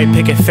goodbye to white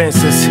picket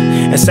fences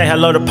and say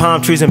hello to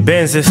palm trees and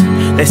Benzes.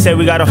 They say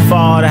we gotta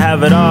fall to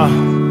have it all.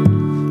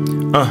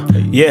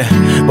 Yeah,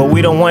 but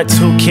we don't want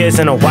 2 kids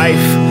and a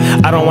wife.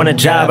 I don't want a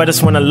job, I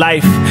just want a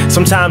life.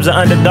 Sometimes the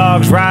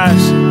underdogs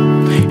rise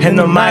and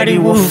the mighty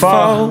will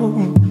fall.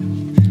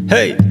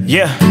 Hey,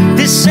 yeah.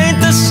 This ain't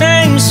the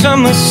same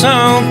summer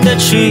song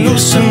that you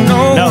used to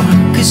know. No.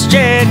 'Cause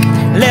Jack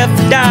left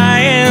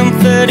dying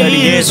 30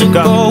 years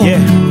ago. Yeah.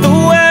 The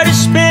world is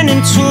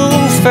spinning too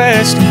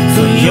fast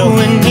for you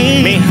and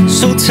me.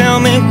 So tell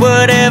me,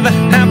 whatever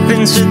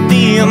happened to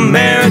the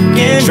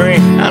American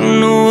dream? I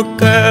knew a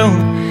girl,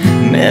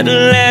 met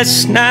her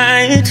last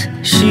night.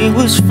 She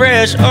was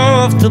fresh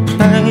off the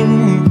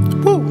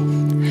plane. Woo.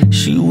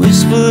 She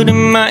whispered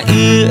in my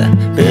ear,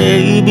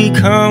 baby,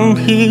 come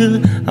here.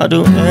 I'll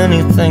do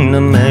anything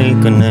to make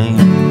a name.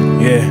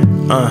 Yeah,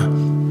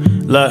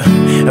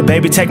 look,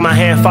 baby, take my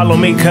hand, follow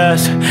me,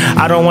 cuz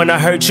I don't wanna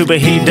hurt you, but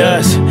he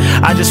does.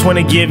 I just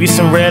wanna give you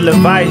some real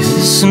advice.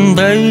 Listen,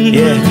 baby.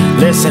 Yeah,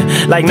 listen,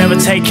 like never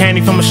take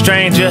candy from a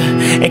stranger,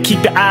 and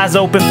keep your eyes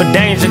open for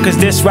danger, cause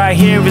this right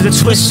here is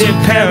a twisted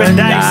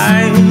paradise.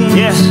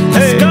 Yeah,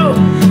 let's go.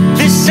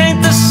 This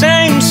ain't the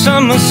same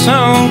summer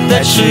song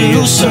that you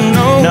used to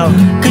know. No.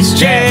 'Cause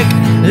Jack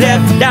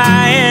left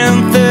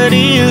dying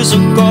 30 years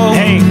ago.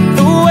 Hey.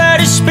 The world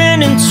is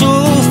spinning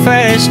too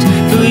fast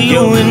for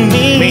you and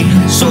me.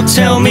 So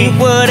tell me,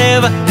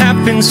 whatever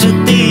happens to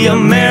the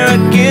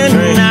American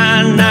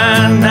na na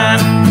na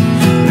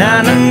na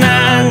na na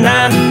na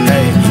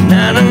Hey.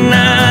 na na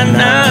na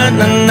na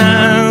na na.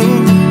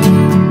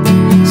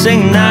 Say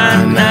na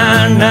na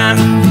na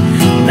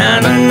na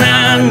na na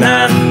na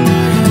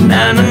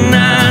na na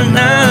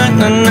na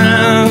na na.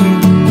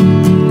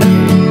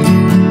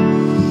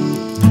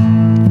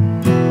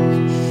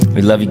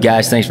 We love you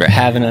guys, thanks for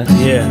having us.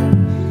 Yeah.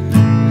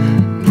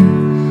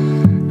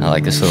 I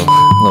like this little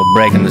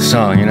break in the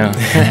song, you know?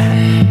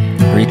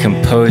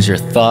 Recompose your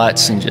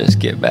thoughts and just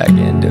get back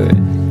into it.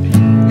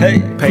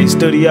 Hey, Page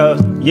Studio,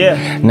 yeah.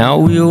 Now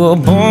we were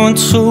born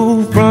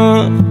to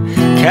sprung.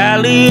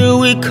 Cali, here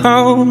we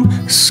come,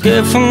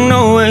 escape from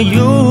nowhere,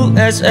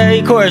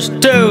 USA. Chorus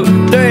 2,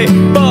 3,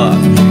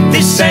 4.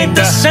 This ain't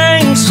the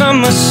same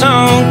summer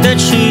song that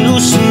you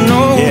used to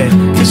know.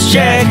 Cause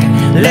Jack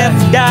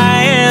left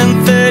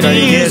Diane 30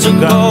 years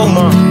ago.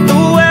 The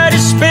world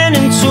is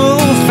spinning too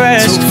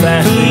fast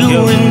for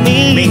you and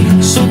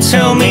me. So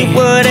tell me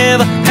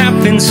whatever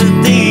happened to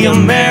the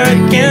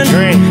American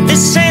dream.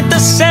 This ain't the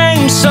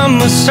same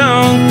summer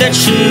song that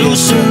you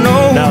used to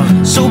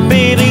know. So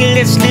baby,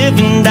 let's live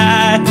and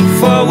die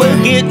before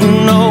we're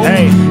getting old.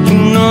 You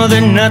know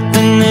that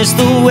nothing is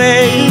the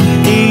way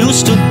it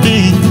used to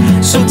be.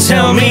 So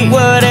tell me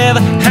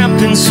whatever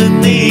happens to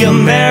the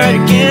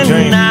American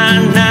dream. Nah,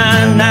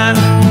 nah, nah,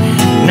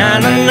 nah,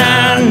 nah,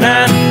 nah,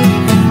 nah,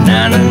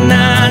 nah,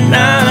 nah,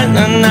 nah,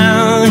 nah, nah.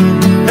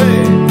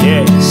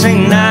 Say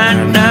nah,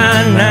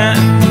 nah, nah,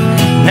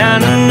 nah,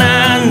 nah,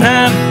 nah,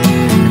 nah,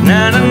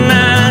 nah, nah,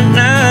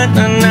 nah,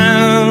 nah, nah.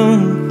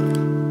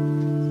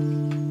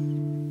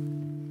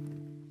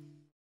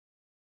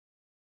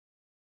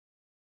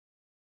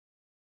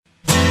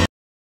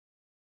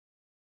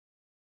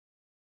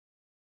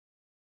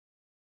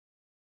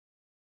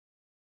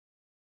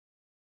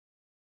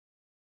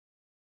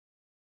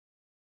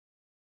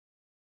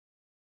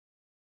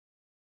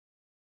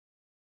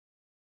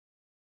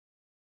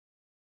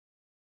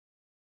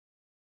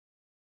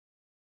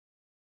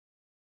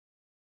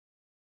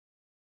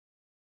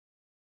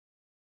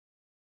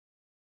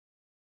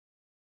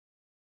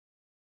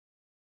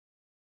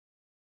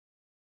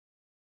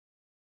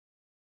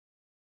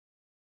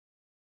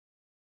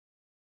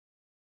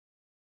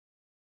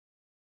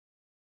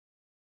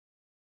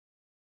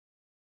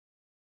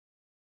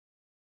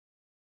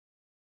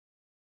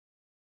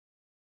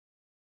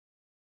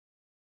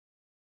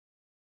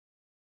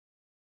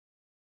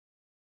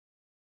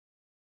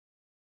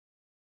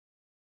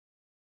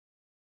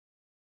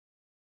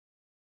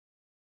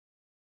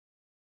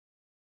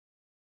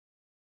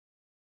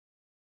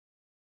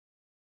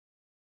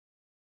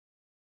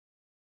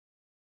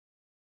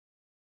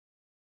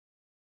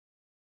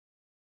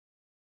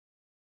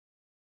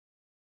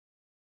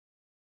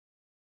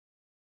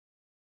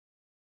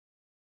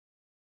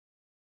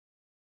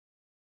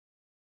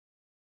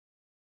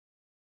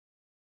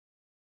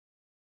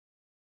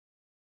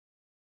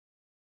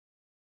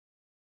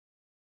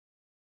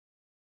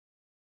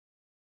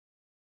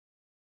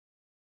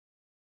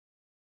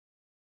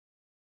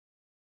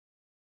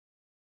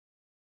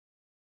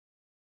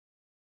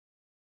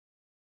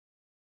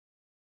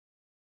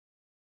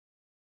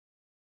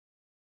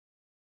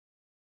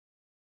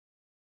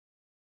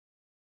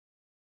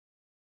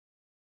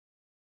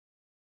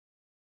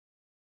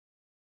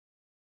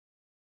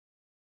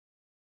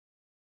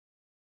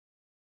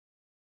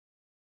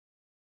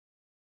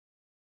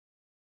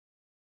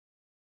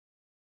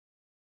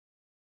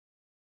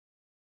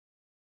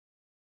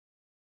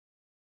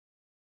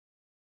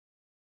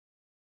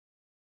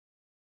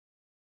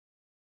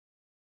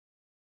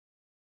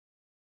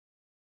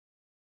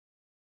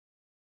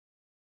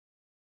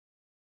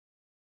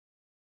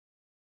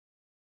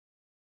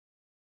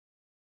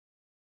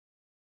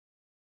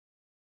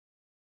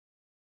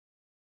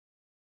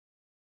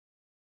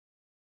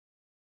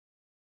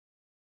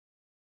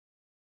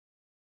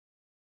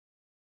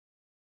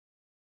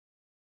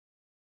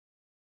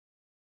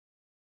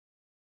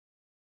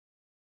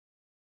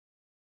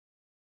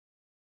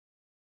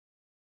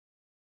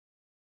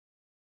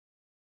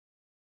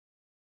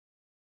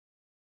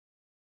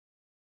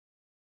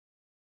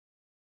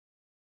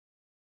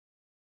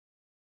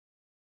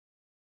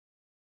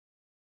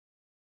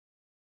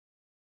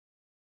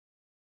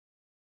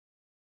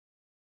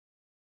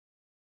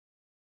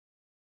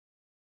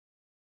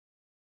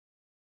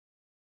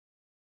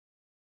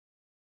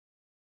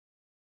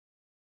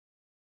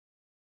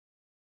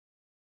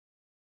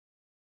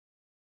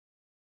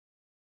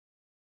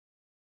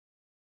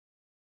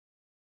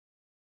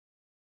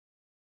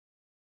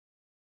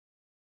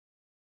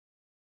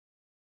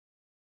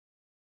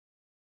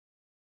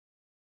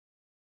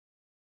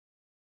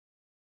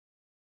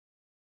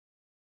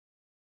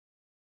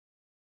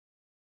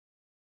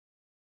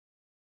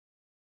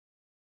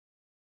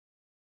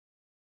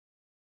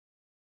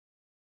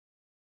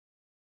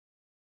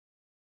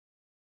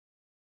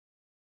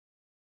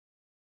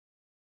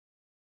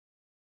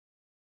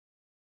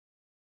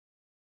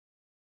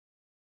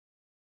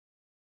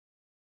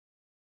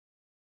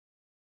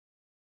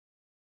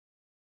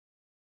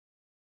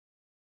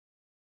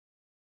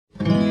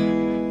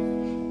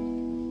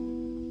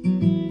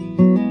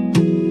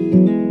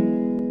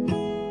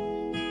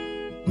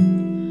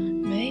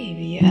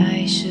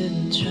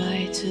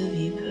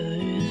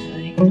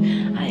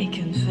 I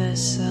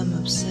confess I'm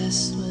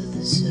obsessed with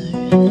the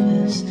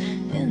surface.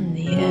 In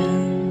the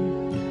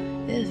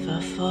end, if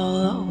I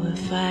fall or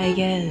if I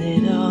get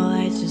it all,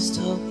 I just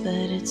hope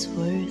that it's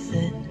worth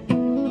it.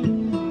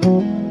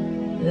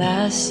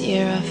 Last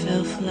year I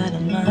fell flat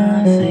on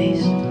my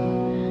face.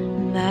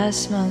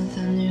 Last month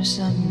I knew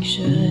something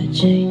should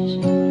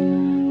change.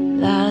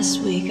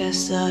 Last week I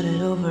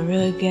started over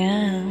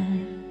again.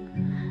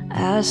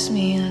 Ask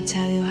me, I'll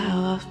tell you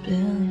how I've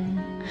been.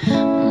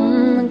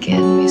 Get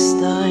me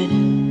started.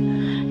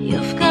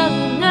 You've got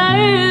me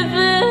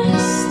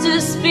nervous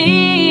to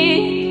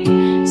speak,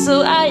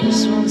 so I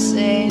just won't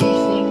say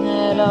anything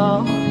at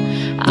all.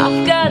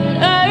 I've got an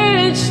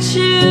urge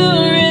to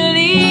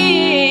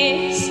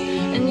release,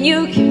 and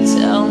you keep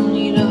telling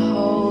me to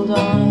hold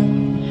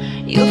on.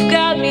 You've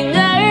got me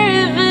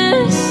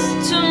nervous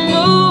to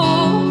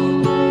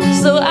move,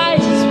 so I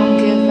just won't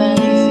give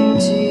anything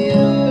to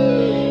you.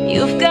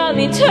 You've got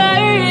me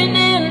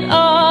turning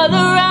all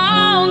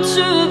around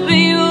to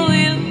be who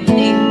you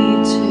need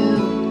me to.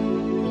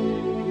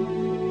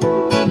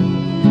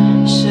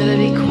 Should I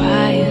be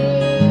quiet?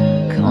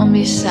 Come on,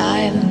 be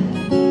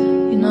silent.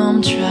 You know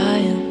I'm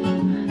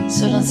trying,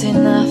 so don't say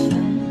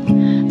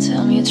nothing.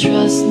 Tell me you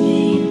trust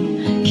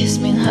me, kiss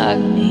me and hug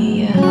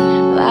me, yeah.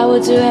 Well, I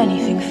would do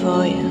anything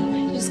for you,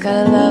 you just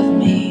gotta love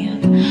me.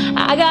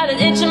 I got an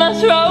itch in my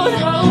throat,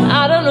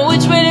 I don't know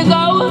which way to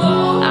go.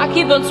 I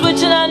keep on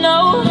switching, I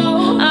know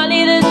I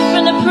need a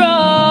different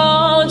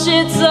approach.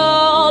 It's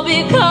all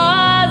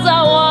because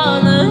I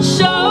wanna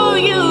show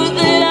you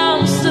that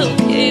I'm still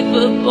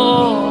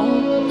capable.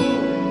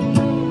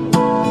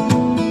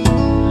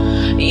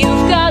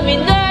 You've got me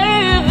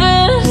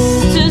nervous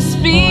to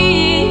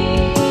speak,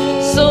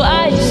 so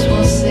I just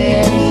won't say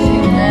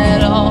anything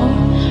at all.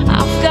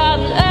 I've got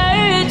an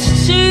urge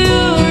to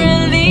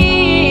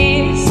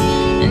release,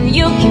 and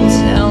you can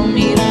tell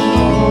me to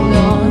hold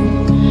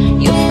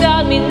on. You've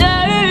got me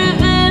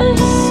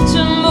nervous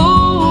to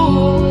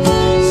move,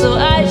 so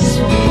I just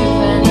won't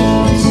give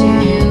anything to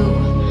you.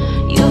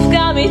 You've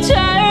got me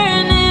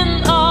turning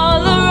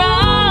all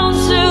around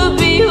to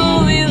be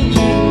who you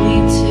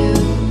need to.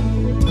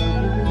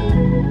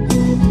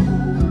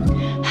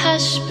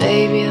 Hush,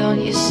 baby,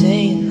 don't you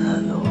say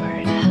another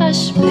word.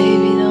 Hush,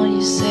 baby, don't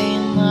you say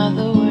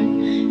another word.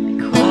 Be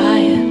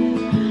quiet.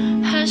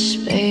 Hush,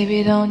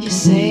 baby, don't you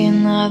say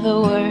another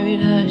word.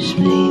 Hush,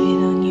 baby,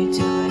 don't you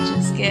do it,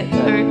 just get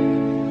hurt.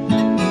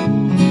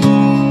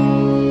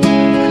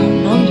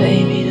 Come on,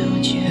 baby,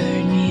 don't you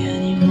hurt me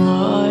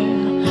anymore.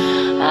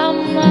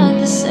 I'm not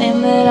the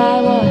same that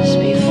I was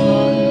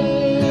before.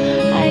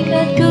 I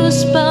got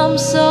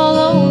goosebumps all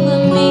over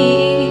me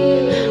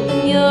when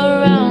you're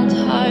around,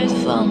 hard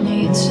for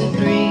me to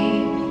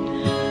breathe.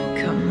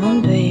 Come on,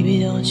 baby,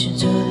 don't you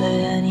do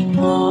that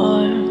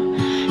anymore.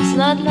 It's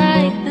not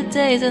like the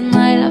days and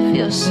night I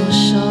feel so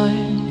short.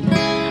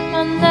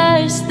 My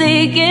nerves,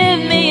 they give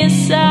me a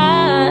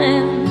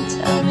sign,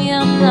 tell me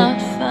I'm not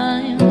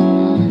fine.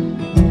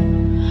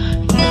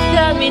 You've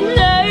got me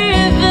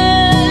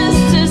nervous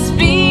to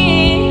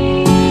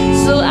speak,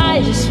 so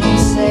I just won't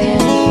say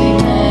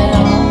anything at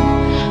all.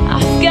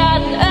 I've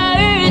got an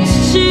urge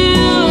to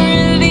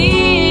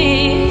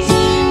release,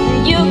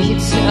 and you keep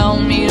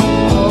telling me to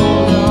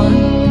hold on.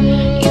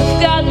 You've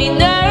got me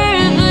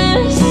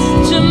nervous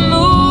to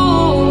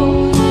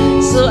move,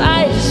 so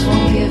I just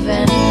won't give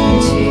anything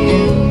to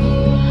you.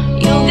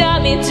 You got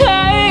me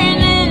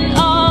turning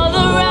all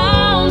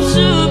around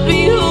to be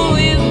who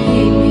you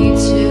need me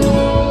to.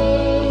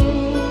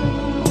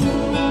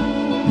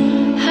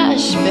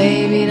 Hush,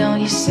 baby, don't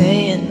you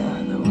say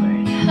another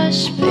word.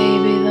 Hush,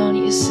 baby, don't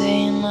you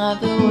say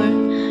another word.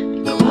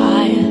 Be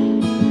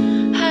quiet.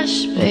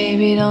 Hush,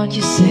 baby, don't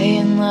you say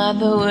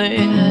another word.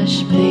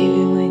 Hush,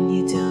 baby, when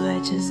you do, I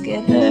just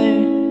get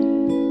hurt.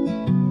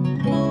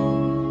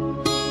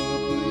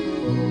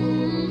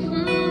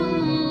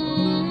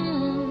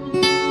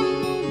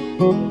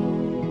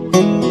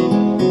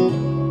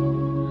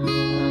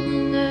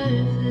 I'm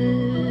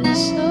nervous,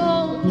 so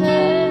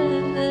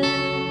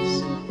nervous.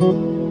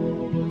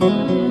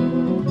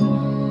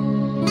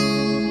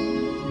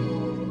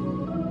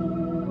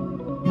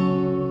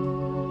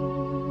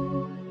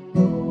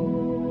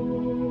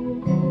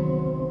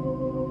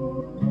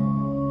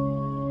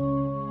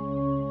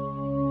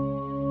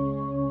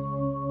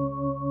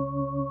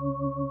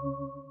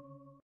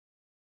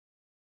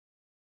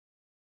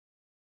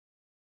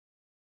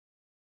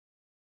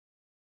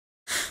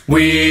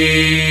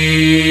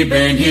 We've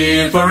been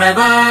here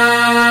forever,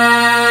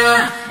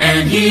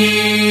 and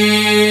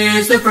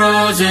here's the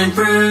frozen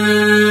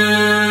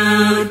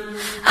fruit.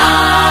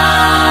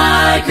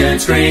 I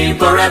could scream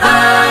forever.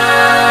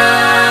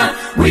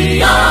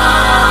 We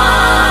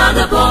are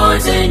the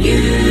poison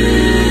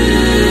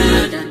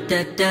youth.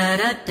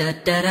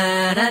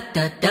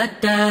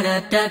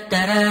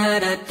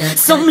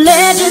 Some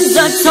legends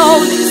are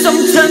told, some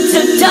turn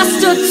to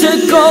dust or to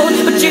gold,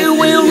 but you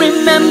will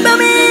remember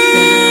me,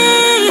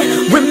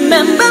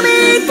 remember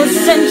me for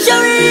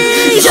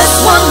centuries.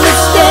 Just one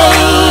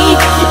mistake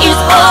is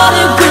all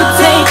a good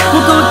take,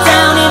 will go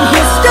down in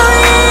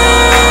history.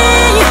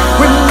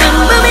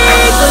 Remember me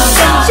for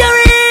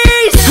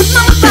centuries.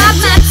 Mama, pop,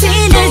 my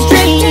teenage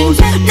dreams.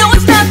 No,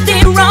 it's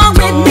nothing wrong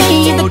with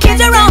me. The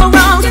kids are all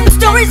wrong, the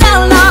stories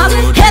are lost.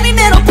 Heavy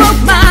metal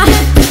broke my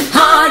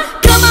heart.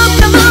 Come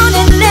on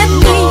and let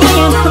me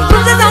in. The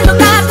bruises on the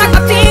glass like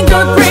my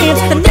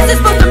fingerprints, and this is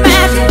supposed to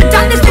match the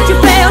darkness that you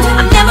failed.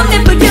 I'm never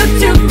meant for you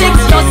to fix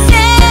yourself.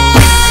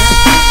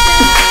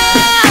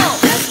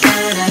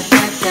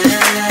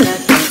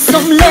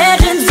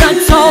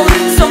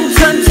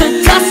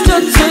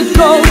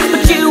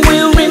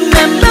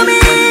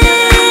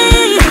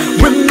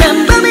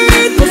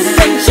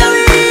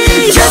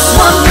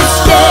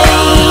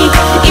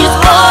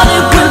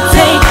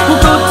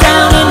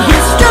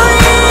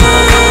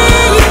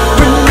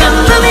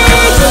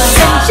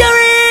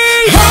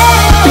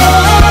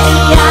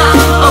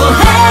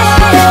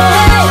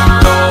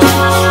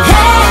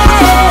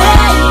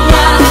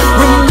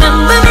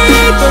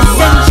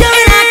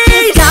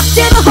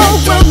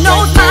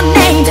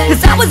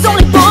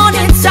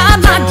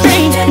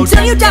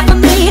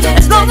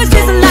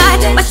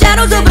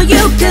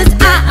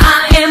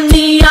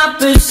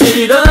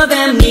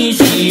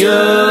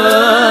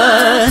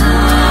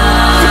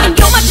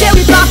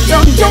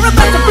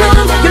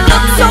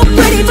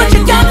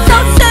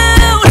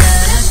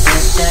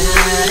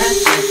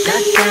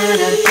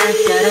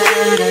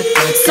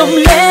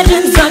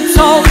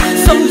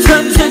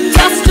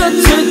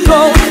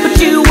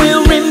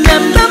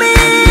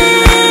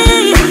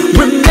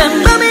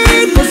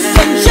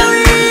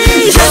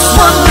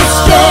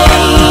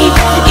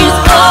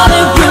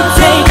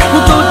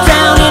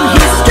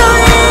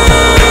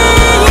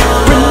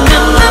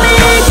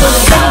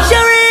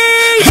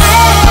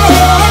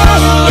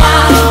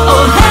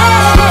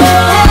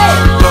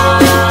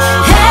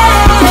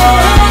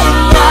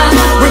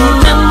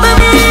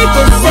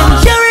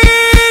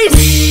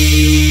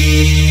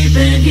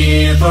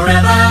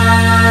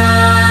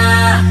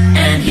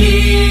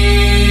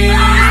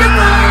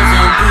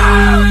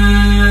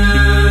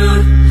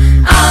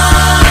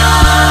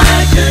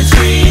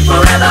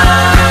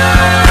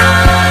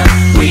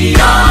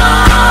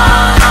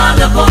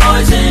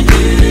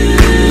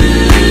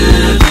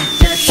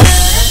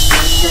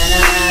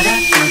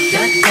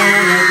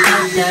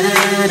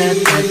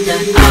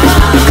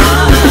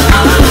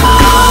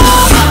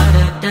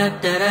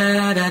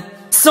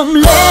 Some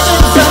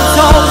legends are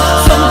told,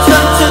 some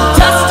turn to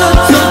dust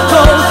until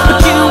gold,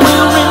 but you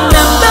will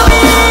remember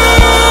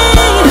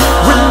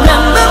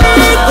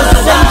me for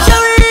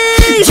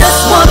centuries.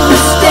 Just one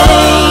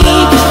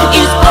mistake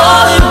is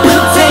all it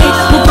will take.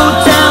 We'll go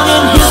down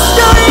in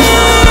history.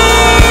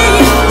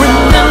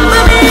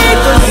 Remember me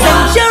for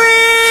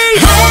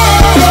centuries.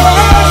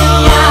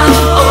 Hey,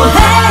 oh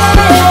hey,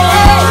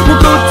 we'll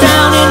go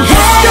down in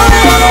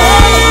history.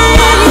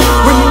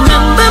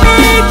 Remember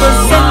me for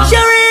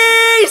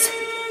centuries.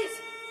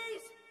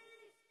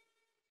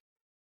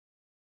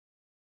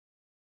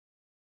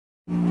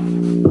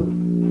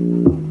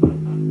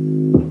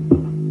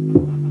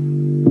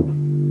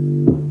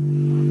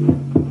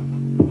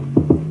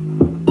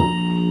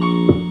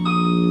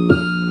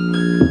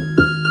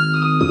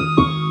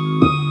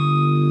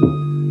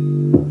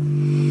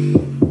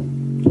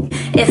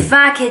 If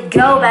I could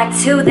go back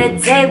to the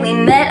day we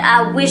met,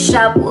 I wish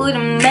I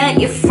would've met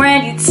your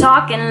friend. You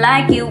talking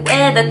like you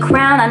wear the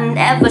crown. I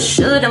never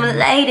should've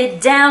laid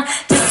it down.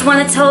 Just when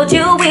I told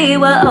you we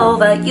were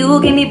over, you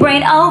gave me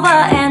brain over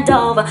and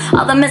over.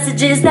 All the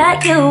messages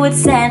that you would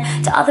send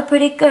to all the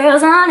pretty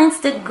girls on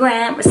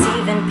Instagram,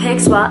 receiving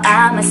pics while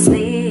I'm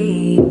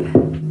asleep.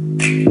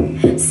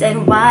 Said,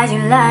 why'd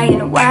you lie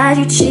and why'd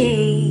you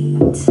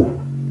cheat?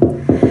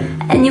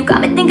 And you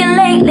got me thinking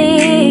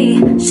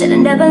lately, should've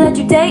never let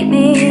you date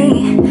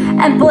me.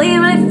 And boy, you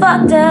really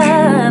fucked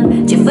up.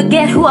 Did you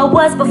forget who I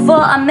was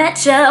before I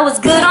met ya? I was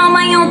good on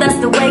my own, that's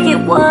the way it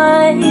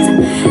was.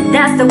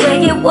 That's the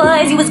way it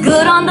was. You was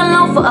good on the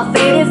low for a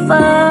faded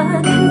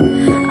fuck,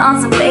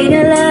 on some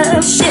faded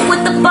love. Shit,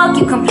 what the fuck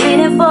you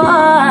complaining for?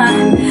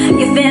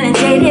 You feeling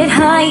jaded,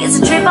 huh? It's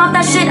a trip off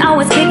that shit I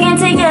was kicking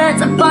to ya.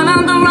 Some fun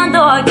on the run,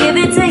 though I'll give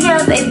it to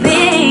ya,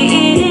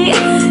 baby.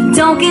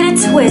 Don't get it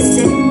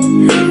twisted.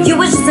 You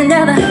was just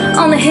another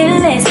on the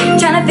hit list,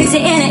 trying to fix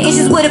your inner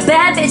issues with a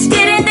bad bitch.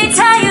 Didn't they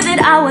tell you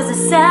that I was a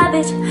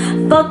savage?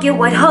 Fuck your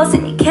white horse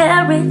and your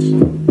carriage.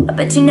 I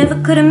bet you never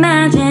could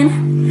imagine.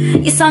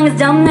 Your song is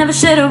dumb, never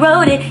should've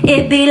wrote it.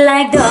 It'd be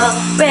like do,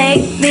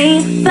 re,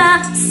 mi,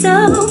 fa.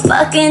 So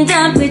fucking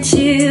done with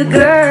you,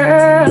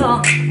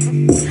 girl.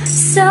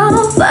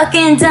 So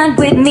fucking done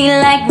with me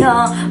like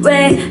no,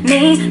 re,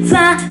 mi,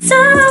 fa. So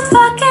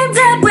fucking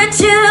done with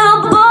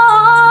you,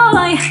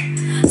 boy.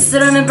 So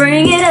don't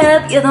bring it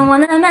up, you're the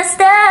one that messed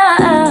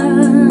up.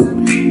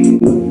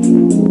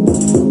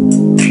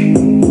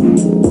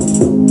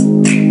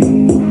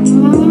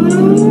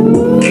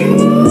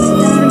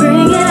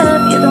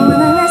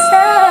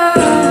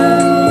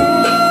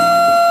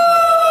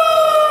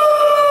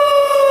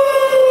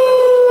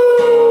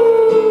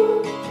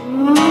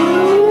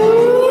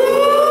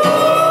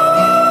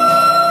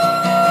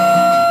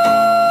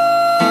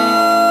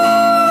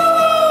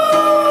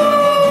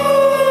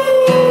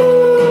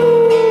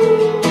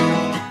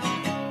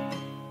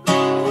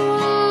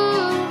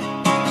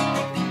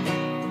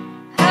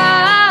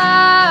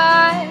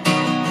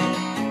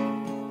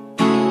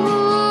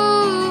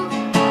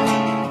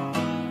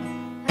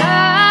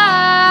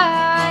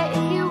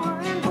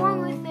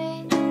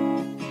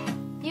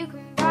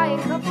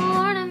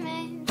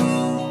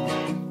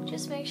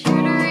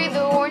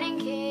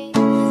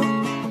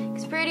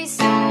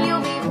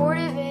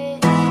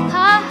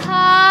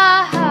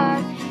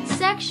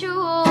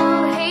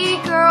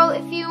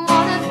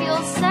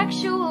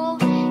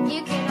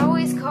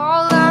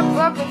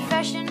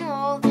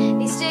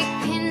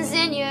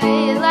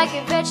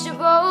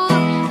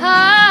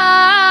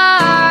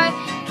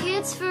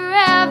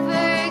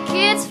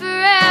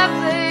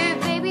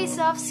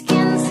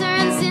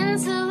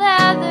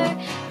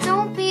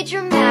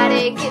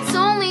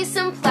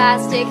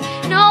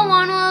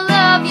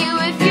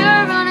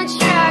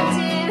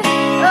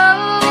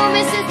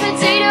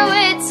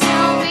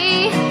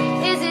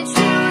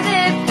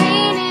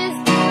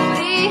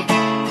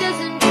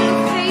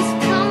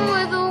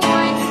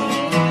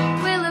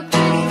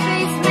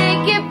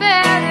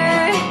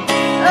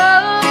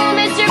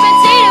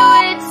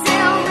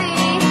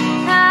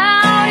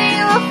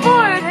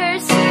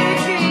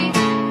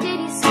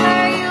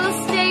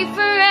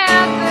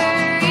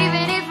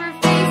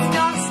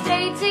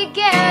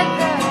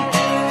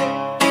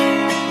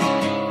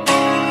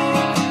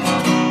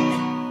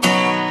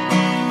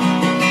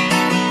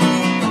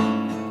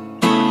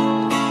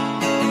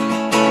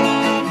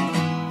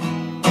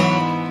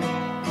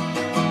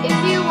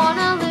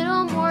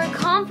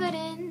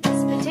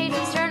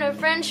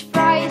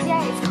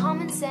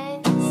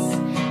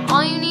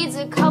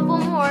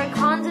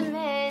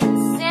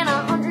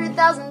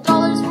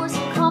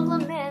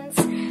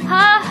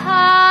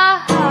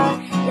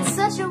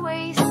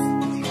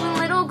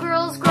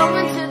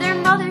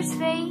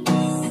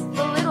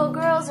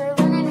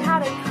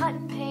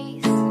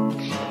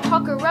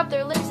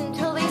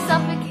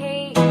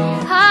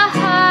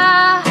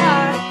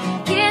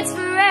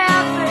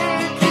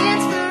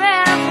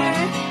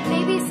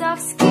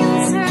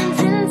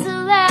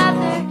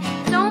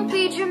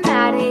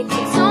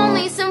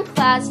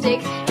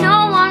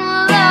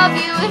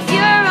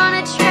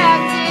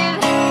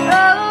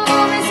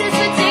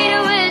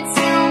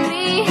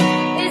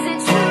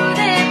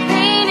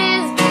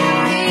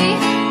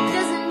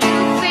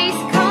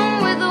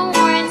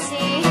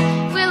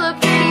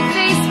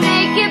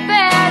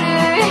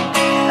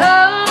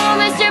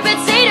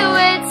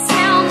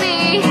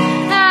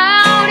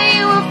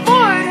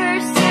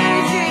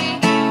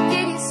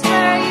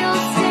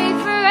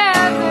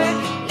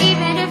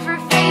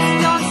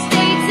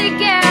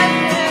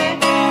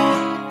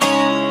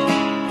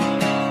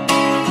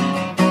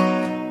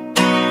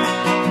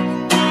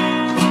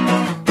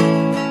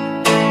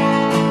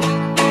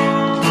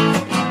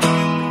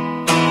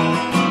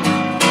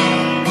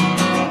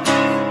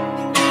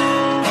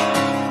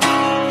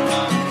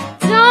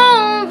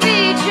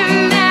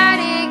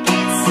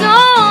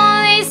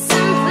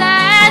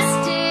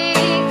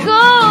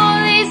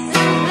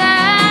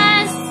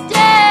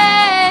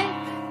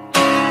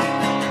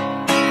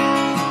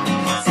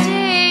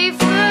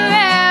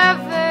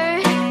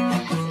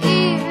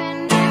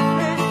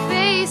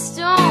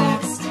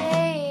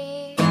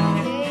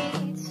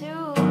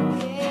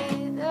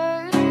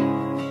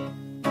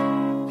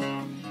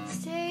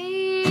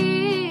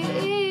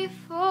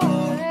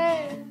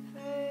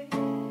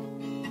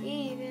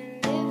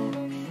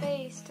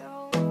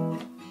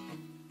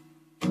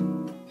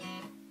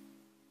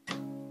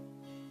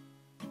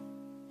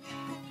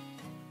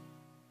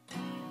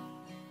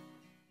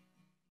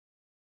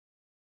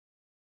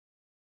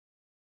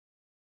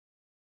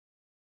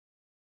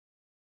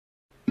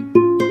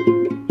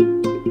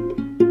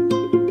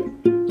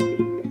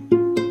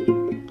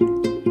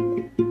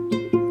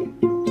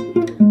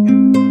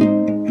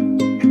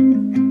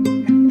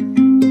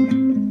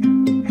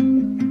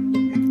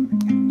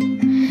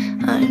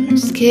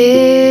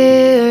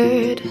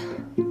 scared.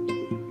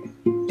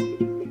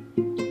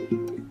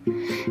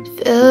 It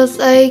feels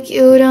like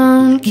you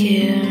don't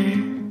care.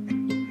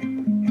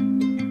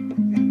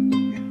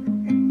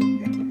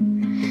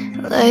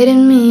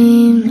 Lighten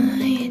me,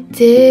 my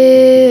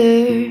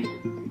dear.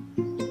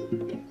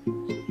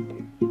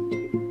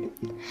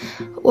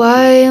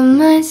 Why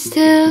am I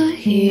still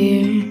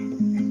here?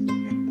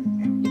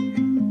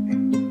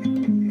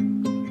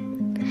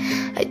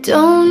 I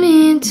don't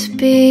mean to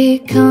be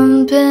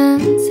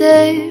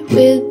compensated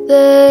with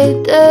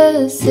the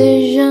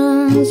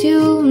decisions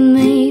you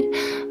made,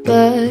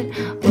 but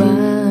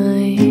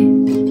why?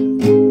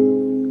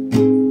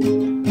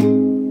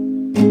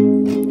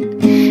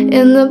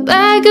 In the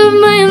back of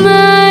my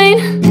mind,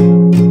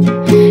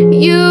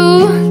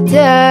 you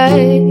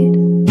died.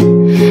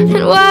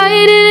 And why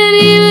didn't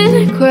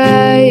even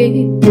cry?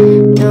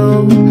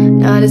 No,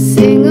 not a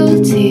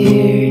single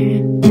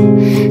tear.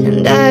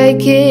 And I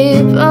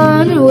keep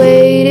on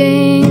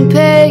waiting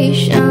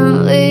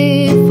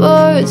patiently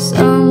for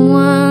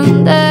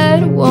someone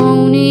that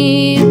won't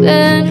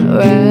even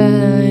write.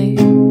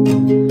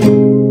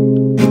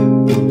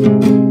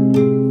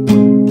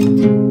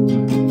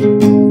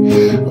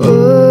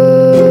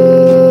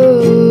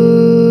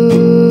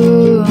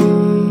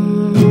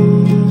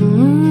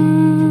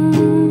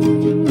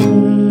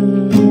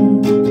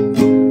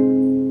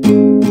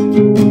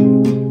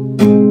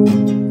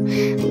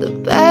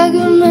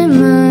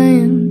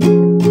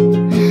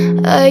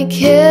 I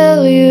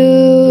kill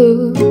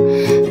you,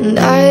 and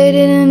I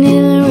didn't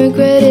even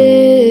regret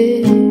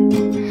it.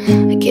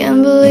 I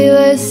can't believe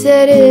I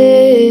said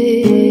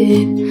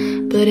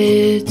it, but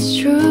it's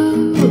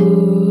true.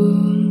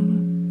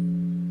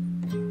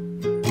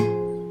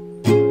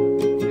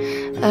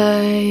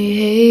 I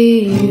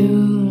hate you.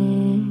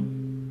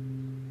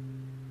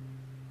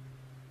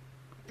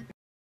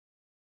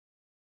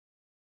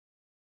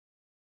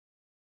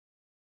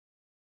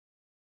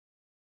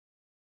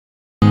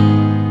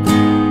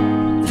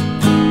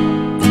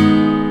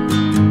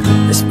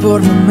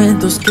 Por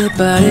momentos que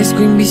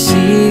parezco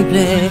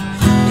invisible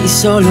y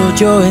solo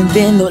yo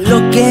entiendo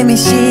lo que me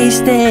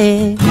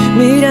hiciste.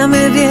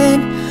 Mírame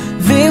bien,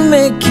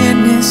 dime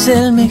quién es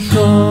el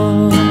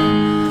mejor.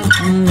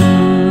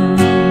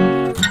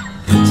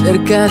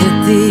 Cerca de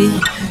ti,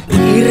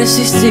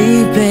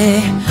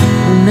 irresistible,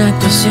 una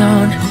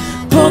actuación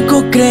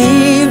poco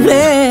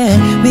creíble.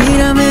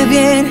 Mírame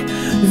bien,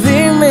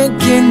 dime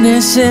quién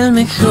es el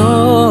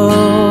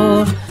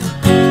mejor.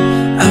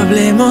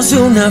 Hablemos de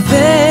una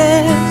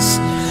vez.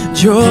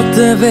 Yo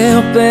te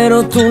veo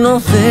pero tú no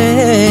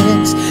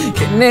ves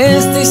que en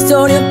esta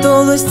historia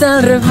todo está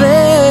al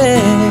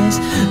revés.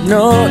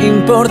 No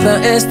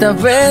importa, esta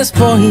vez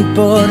voy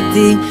por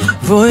ti,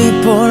 voy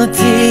por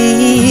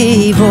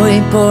ti,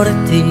 voy por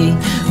ti,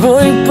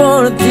 voy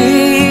por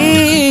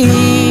ti.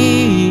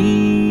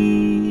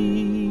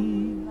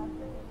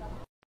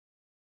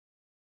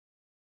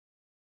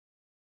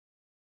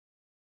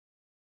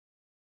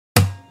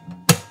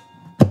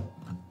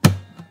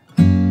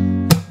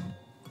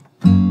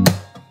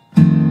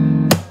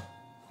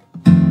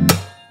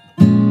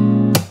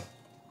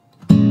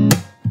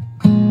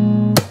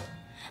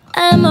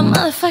 I'm a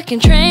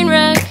motherfucking train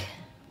wreck.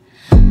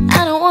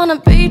 I don't wanna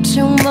be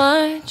too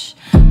much,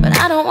 but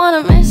I don't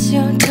wanna miss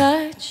your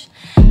touch,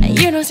 and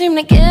you don't seem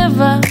to give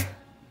up.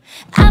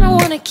 I don't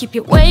wanna keep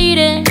you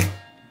waiting,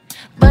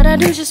 but I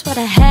do just what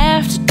I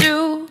have to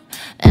do.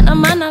 And I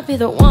might not be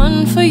the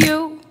one for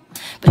you,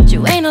 but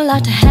you ain't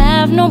allowed to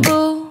have no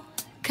boo.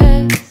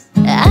 Cause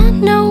I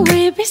know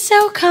we'd be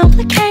so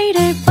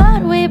complicated,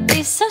 but we'd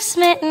be so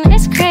smitten,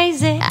 it's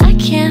crazy. I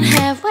can't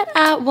have what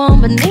I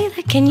want, but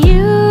neither can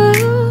you.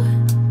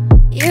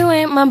 You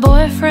ain't my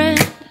boyfriend,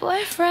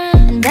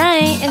 and I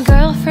ain't your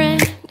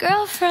girlfriend.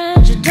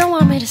 But you don't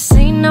want me to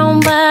see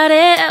nobody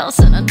else,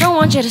 and I don't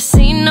want you to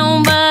see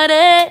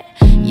nobody.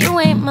 You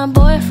ain't my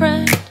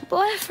boyfriend,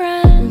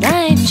 and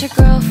I ain't your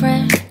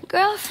girlfriend.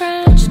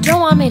 But you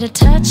don't want me to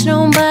touch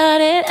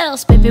nobody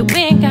else, baby, we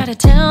ain't gotta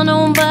tell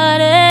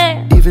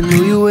nobody. Even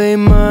though you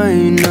ain't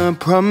mine, I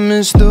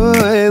promise the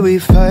way we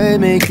fight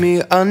make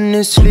me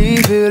honestly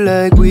feel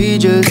like we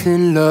just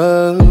in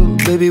love.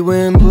 Baby,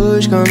 when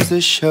push comes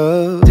to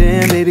shove,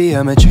 damn baby,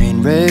 I'm a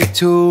train wreck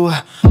too.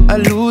 I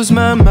lose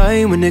my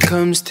mind when it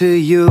comes to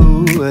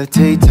you. I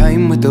take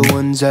time with the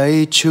ones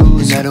I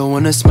choose, and I don't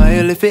wanna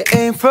smile if it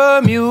ain't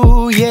from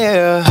you,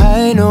 yeah.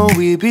 I know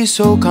we be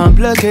so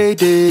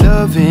complicated.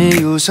 Loving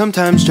you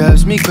sometimes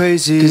drives me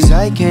crazy, cause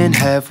I can't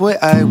have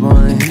what I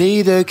want,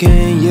 neither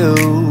can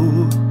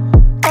you.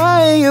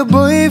 I ain't your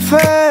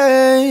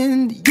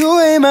boyfriend, you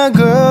ain't my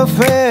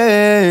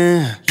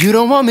girlfriend. You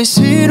don't want me to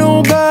see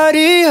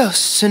nobody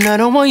else, and I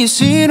don't want you to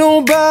see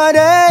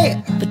nobody.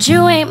 But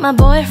you ain't my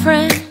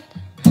boyfriend,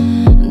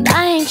 and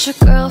I ain't your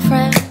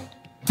girlfriend.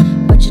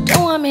 But you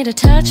don't want me to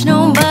touch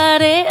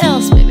nobody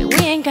else, baby, we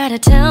ain't gotta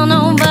tell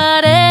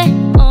nobody.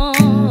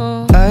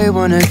 I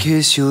wanna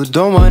kiss you,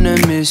 don't wanna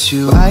miss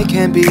you. I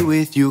can't be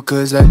with you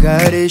cause I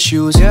got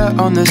issues. Yeah,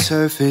 on the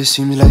surface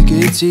seems like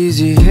it's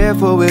easy. Here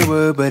for we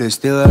were, but it's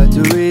still hard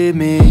to read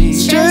me.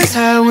 Stress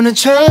high when the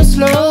trust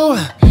low,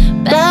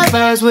 bad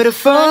vibes where the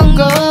fun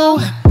go.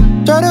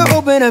 Try to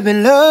open up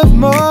and love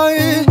more.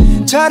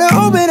 Try to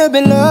open up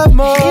and love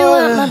more. You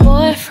were my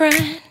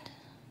boyfriend,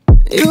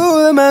 you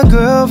were my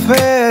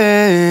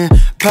girlfriend.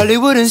 Probably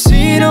wouldn't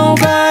see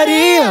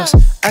nobody else,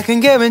 I can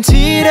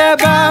guarantee that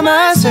by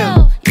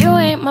myself. you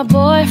ain't my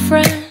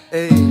boyfriend,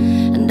 Hey.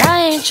 and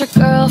I ain't your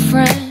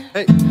girlfriend.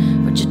 Hey.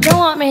 But you don't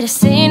want me to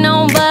see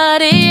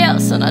nobody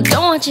else, and I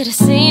don't want you to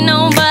see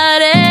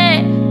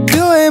nobody.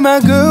 You ain't my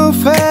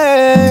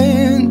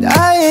girlfriend,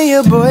 I ain't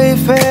your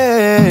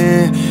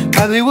boyfriend.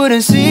 Probably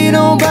wouldn't see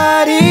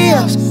nobody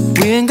else,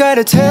 we ain't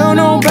gotta tell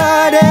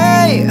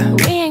nobody.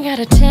 We ain't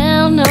gotta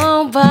tell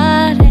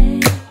nobody.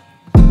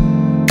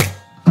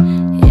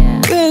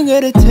 We ain't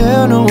gotta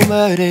tell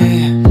nobody.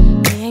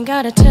 We ain't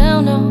gotta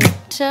tell no.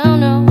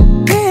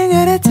 We ain't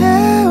gotta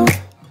tell.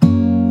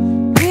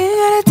 We ain't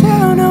gotta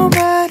tell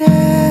nobody.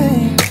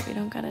 We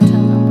don't gotta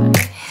tell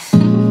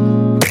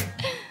nobody.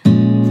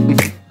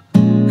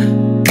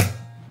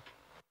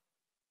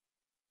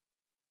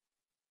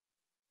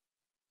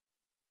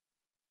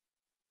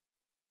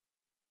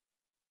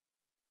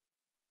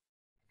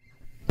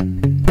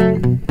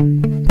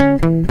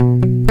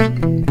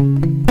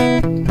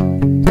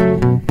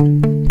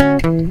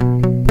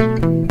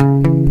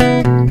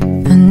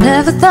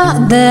 Never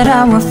thought that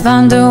I would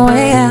find a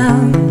way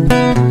out.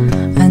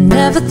 I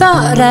never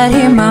thought I'd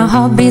hear my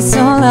heart beat so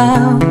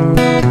loud.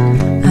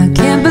 I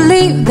can't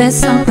believe there's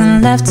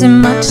something left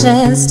in my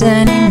chest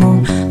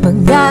anymore. But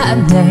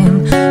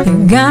goddamn,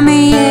 you got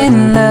me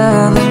in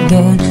love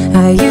again.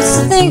 I used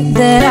to think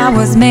that I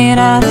was made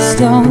out of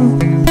stone.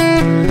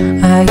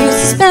 I used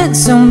to spend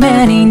so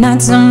many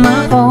nights on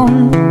my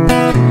own.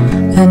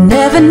 I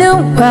never knew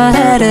I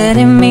had it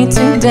in me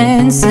to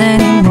dance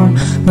anymore.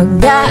 But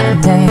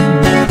goddamn,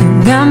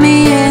 you got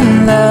me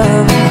in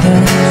love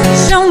again.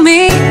 Show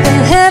me the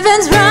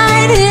heavens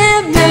right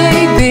here,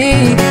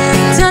 baby.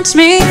 Touch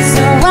me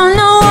so I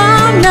know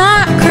I'm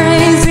not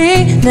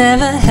crazy.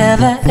 Never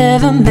have I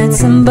ever met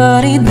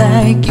somebody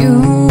like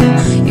you.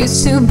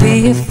 Used to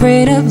be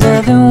afraid of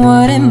loving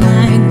what it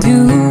might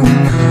do.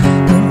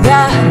 But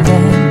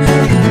goddamn,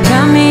 you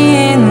got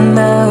me in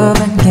love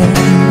again.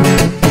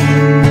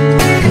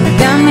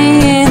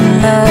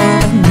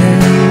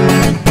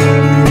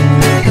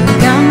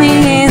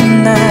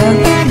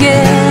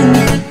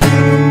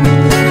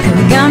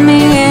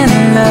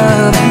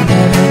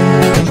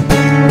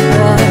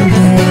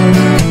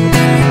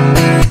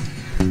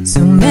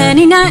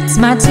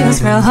 My tears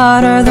fell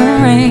harder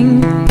than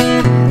rain.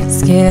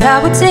 Scared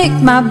I would take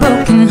my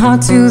broken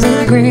heart to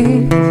the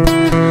grave.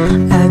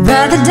 I'd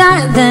rather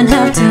die than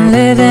have to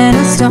live in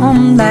a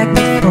storm like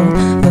before.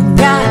 But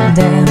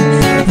goddamn,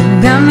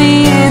 you got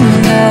me in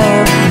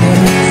love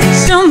again.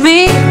 Show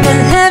me the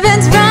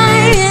heavens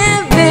right here,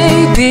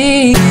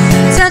 baby.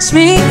 Touch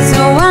me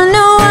so I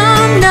know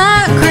I'm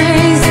not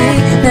crazy.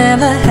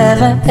 Never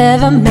have I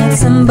ever met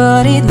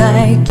somebody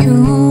like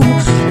you.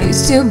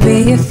 Used to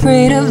be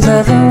afraid of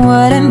loving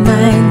what it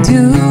might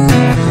do.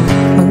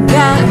 But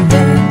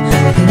goddamn,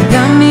 you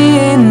got me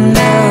in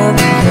love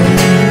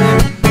again.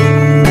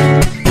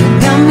 You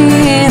got me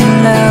in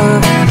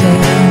love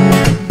again.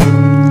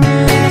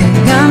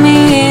 You got me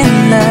in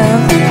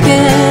love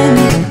again.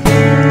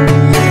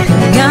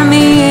 You got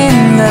me in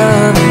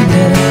love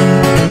again.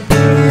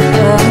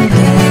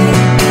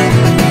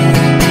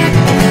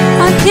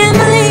 I can't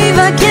believe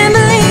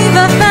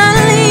I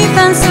finally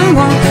found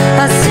someone.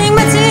 I sing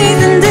my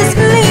teeth and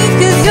disbelief,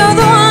 cause you're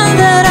the one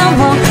that I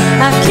want.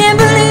 I can't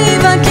believe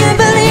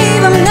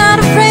I'm not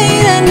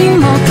afraid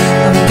anymore.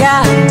 Oh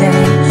goddamn,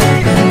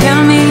 you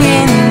got me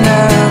in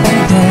love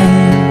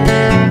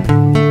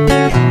again.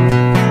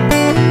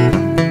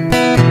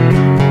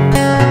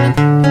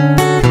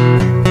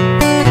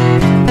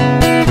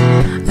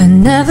 I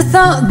never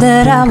thought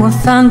that I would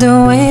find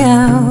a way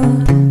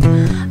out.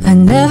 I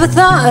never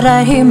thought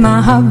I'd hear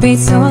my heart beat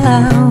so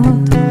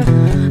loud.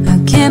 I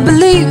can't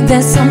believe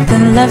there's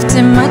something left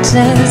in my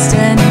chest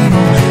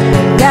anymore.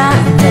 But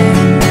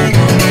goddamn,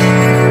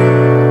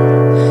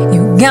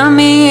 you got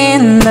me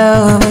in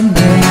love again.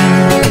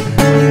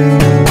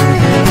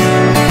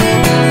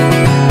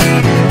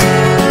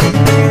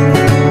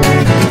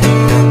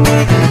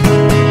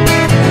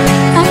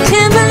 I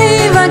can't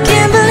believe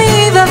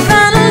I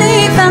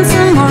finally found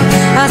someone.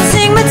 I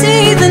sing my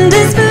teeth in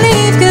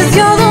disbelief, cause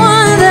you're the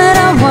one that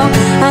I want.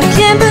 I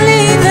can't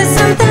believe there's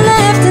something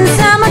left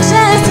inside my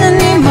chest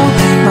anymore.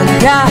 But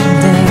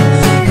goddamn,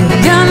 you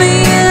got me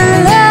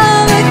in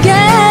love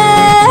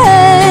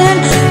again.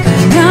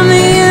 You got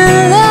me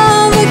in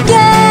love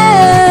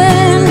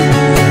again.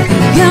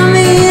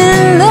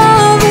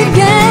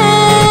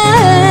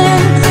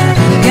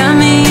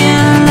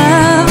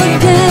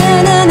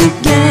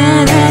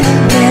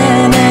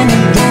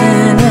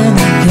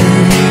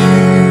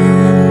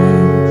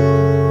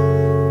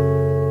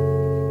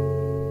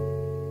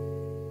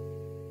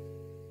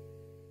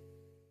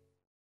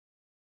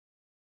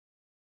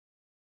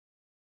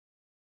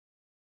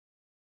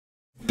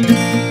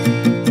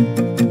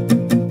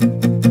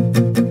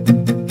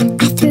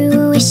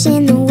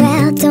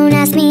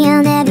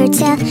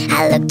 hotel.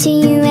 I looked to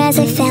you as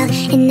I fell,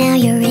 and now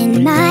you're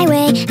in my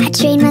way. I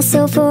trade my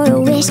soul for a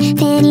wish,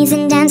 pennies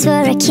and dimes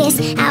for a kiss.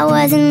 I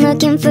wasn't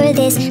looking for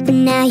this, but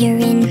now you're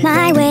in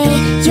my way.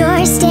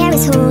 Your stare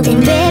is holding,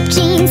 ripped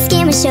jeans,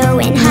 skin was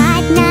showing,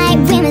 hot night,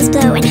 women's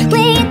blowing.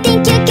 Where you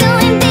think you're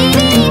going,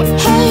 baby?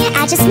 Hey,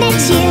 I just met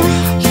you,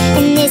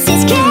 and this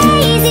is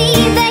crazy,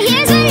 but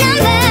here's my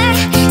number,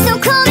 so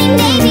call me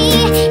maybe.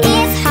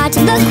 It's hard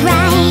to look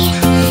right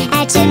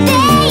at you,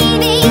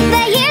 baby,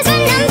 but here's my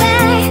number,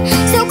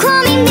 so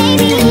call me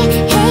maybe.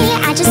 Hey,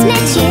 I just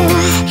met you,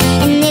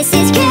 and this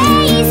is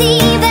crazy,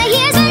 but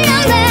here's my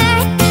number,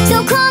 so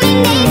call me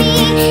maybe.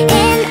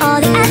 And all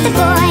the other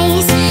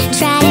boys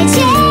try to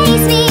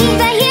chase me,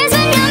 but here's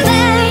my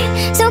number,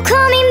 so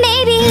call me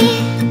maybe.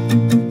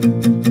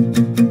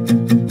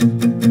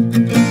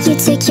 You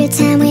took your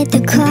time with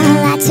the call,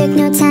 I took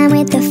no time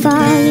with the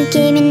fall. You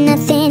gave me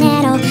nothing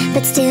at all,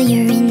 but still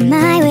you're in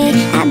my way.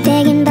 I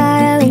beg and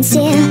borrow and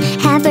steal,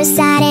 half first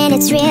sight and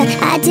it's real.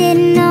 I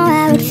didn't know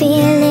I would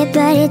feel it,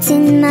 but it's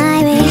in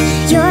my way.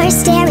 Your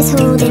stare is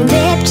holding,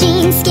 ripped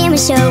jeans, skin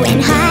was showing,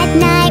 hot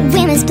night,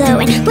 women's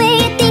blowing. Where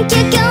you think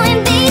you're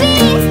going, baby?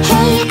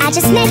 Hey, I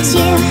just met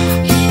you,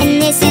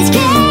 and this is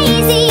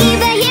crazy,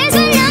 but here's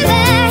my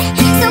number,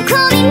 so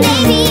call me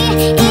maybe.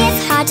 It's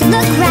hard to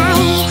look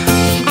right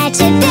at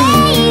you,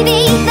 baby,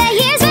 but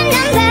here's my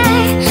number,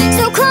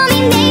 so call me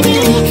maybe.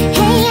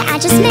 Hey, I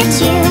just met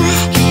you,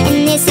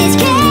 and this is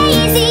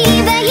crazy,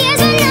 but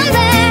here's my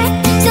number,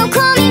 so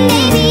call me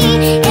maybe.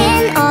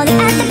 And all the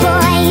other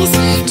boys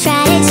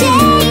try to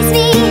chase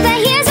me, but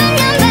here's my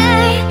number,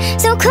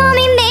 so call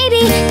me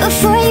maybe.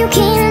 Before you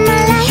came in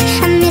my life,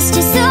 I missed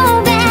you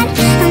so bad,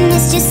 I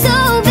missed you so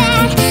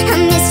bad, I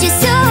missed you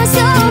so,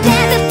 so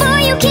bad. Before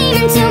you came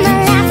into my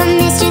life, I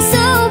missed you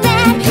so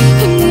bad,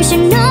 and you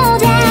should know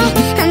that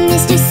I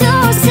missed you so,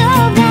 so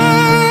bad.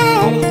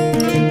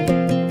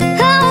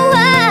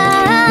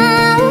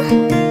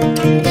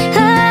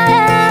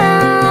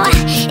 Oh,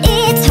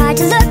 it's hard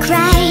to look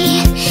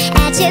right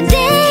at you,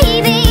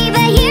 baby,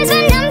 but here's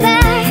my number,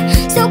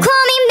 so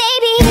call me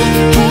maybe.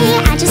 Hey,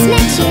 I just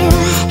met you,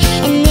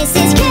 and this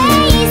is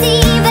crazy,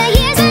 but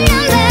here's my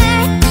number,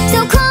 so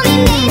call me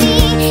maybe.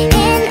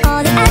 And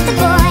all the other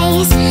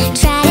boys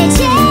try to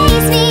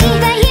chase me,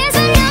 but here's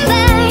my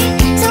number,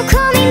 so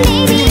call me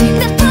maybe.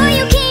 Before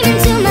you came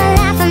into my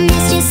life, I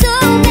missed you so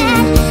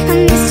bad, I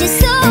missed you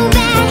so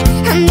bad,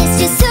 I missed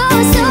you so,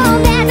 so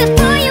bad.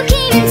 Before you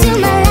came into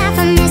my life,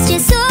 I missed you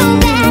so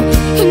bad,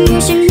 and you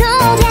should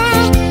know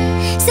that,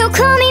 so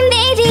call me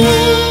maybe.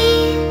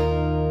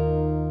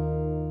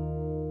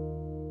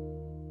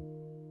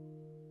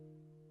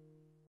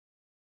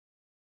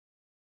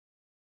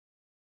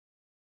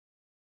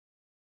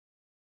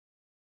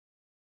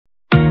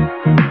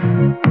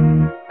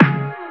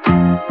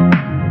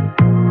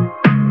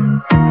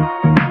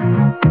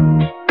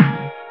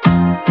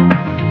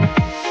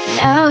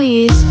 Now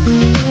he's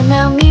thinking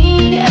about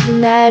me every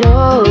night.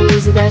 Oh,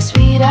 is it that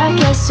sweet? I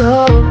guess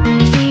so.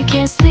 If you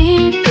can't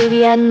sleep,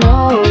 baby, I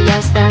know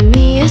that's not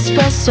me,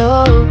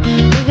 espresso.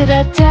 Move it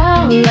up,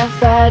 down,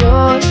 left, right,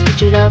 oh,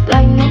 switch it up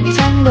like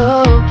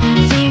Nintendo.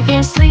 If you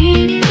can't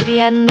sleep,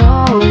 baby, I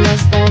know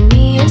that's not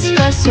me,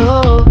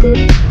 espresso.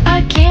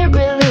 I can't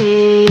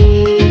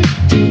relate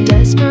to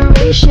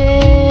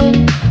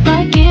desperation.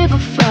 Might give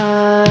a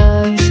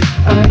fucks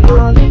or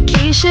on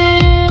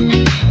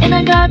vacation. And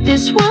I got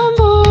this one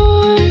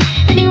more,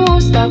 and he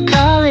won't stop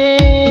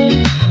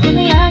calling when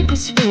they act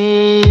this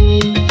way.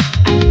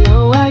 I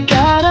know I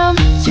got him.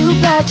 Too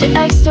bad your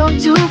ex don't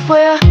do it for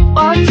ya.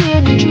 Walked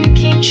in and dream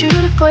came true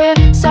to for ya.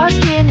 Saw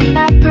skin and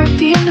that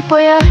perfume to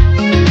for ya.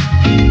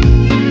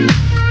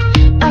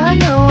 I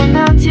know a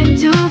mountain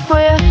dew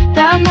for ya.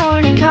 That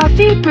morning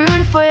coffee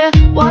brewed for ya.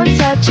 One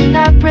touch and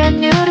that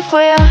brand new to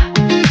for ya.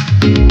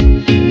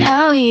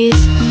 Now he's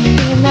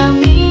thinking about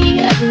me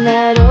every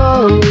night.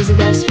 Oh, is it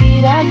that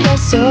sweet? I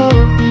guess so.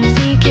 If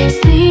he can't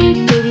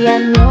sleep, baby, I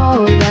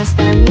know that's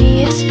not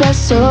me,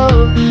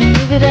 espresso.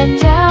 Move it up,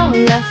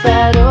 down, left,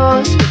 right,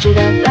 oh, switch it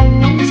up like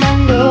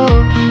Nintendo.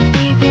 If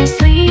he can't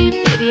sleep,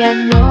 baby, I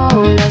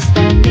know that's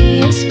not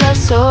me,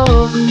 espresso.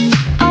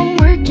 I'm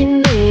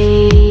working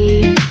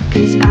late,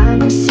 'cause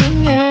I'm a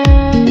singer.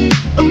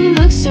 Oh, you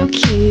look so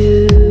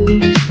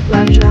cute,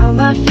 wrapped around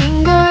my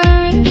finger.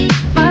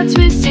 My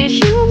twisted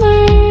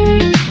humor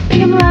make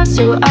him laugh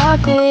so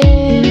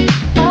awkward.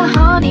 My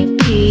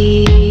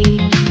honeybee,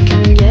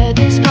 come get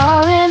this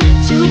pollen.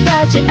 Too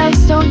bad your ex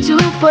don't do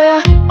it for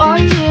ya.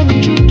 Walked in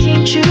and dream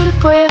came true to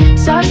for ya.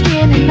 Saw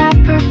skin and that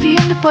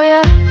perfume to for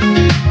ya.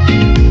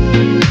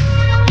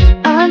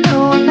 I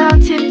know a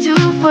mountain dew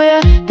for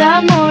ya.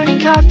 That morning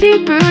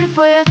coffee brewed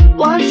for ya.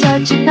 One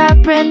touch and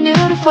that brand new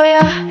to for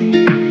ya.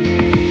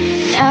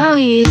 Now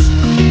he's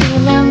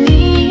thinking about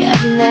me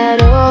every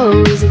night.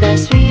 Oh, is it that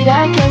sweet?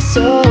 I guess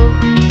so.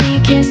 He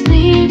can't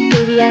sleep,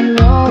 baby, I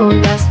know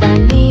that's not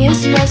me,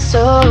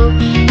 espresso.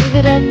 Move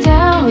it up,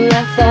 down,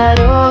 left, right,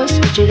 oh,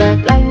 switch it up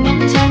like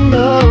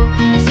Nintendo.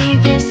 See you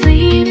can't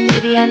sleep,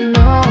 baby, I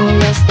know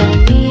that's not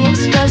me,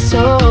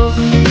 espresso.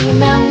 Thinking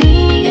about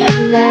me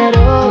every night.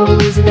 Oh,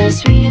 is it that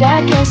sweet? sweet,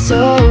 I guess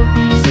so.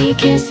 See,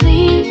 can't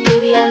sleep,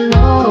 baby, I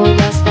know.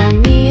 That's not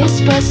me,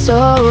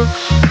 espresso.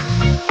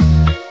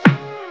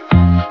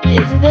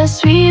 Is it that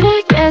sweet,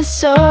 I guess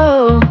so.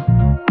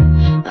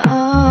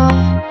 Oh,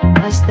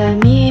 that's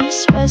that me,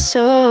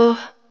 espresso.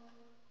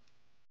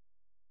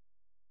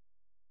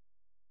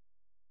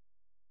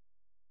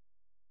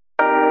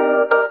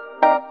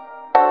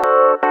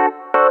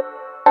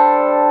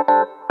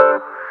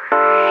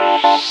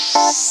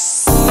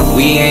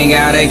 We ain't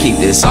gotta keep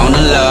this on the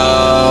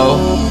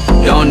low.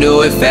 Don't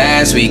do it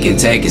fast, we can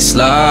take it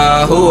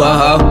slow.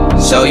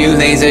 Show you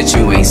things that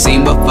you ain't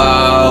seen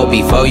before.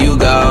 Before you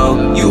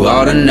go, you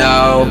ought to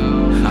know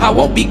I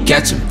won't be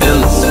catching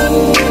feelings,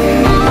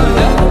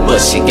 but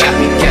she got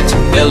me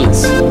catching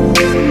feelings.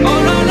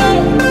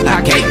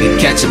 I can't be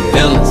catching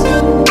feelings,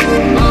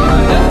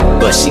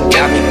 but she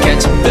got me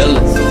catching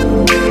feelings.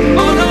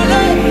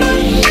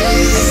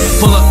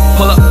 Pull up,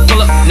 pull up,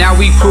 pull up. Now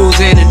we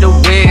cruising in the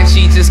wind.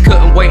 She just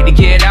couldn't wait to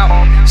get out.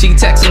 She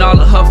texting all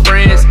of her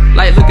friends,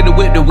 like, look at the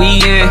whip that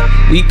we in.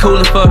 We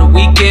coolin' for the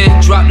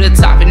weekend. Drop the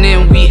top and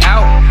then we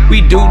out.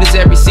 We do this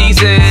every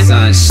season.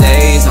 Sun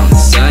shades on the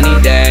sunny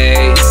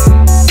days.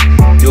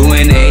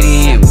 Doing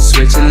 80 and we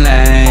switching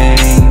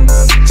lanes.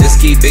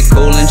 Just keep it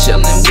cool and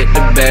chillin' with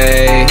the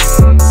bae.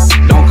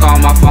 Don't call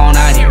my phone,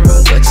 I hear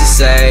what you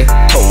say.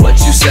 Oh, what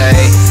you say.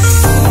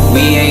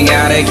 We ain't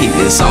gotta keep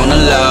this on the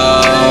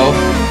low.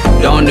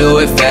 Don't do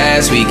it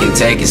fast, we can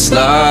take it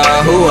slow.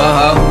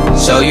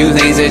 Show you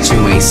things that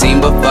you ain't seen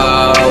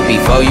before.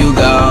 Before you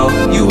go,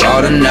 you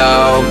ought to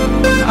know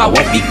I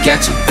won't be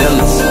catching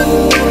feelings,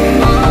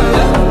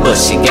 but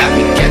she got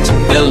me catching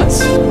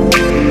feelings.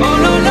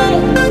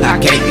 I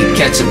can't be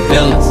catching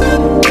feelings,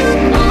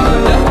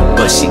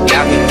 but she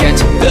got me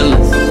catching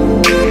feelings.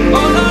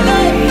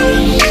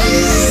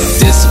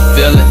 This a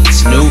feeling,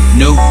 it's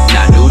new,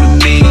 not new to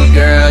me.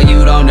 Girl,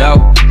 you don't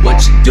know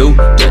what you do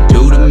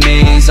to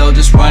me. So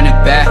just run it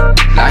back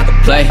like a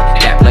play,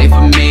 that play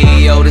for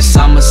me. Oh, the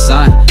summer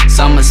sun,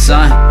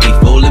 be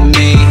fooling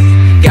me.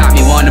 Got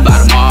me wondering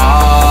about them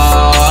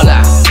all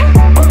out.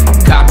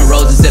 Copping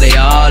roses till they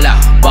all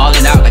out.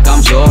 Balling out like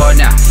I'm Jordan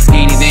now.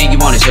 Anything you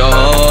want is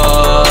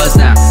yours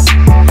now.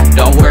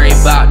 Don't worry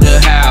about the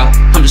how,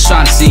 I'm just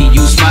trying to see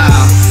you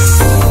smile.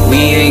 We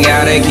ain't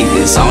gotta keep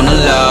this on the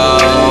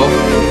low.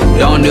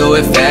 Don't do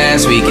it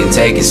fast, we can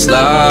take it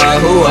slow.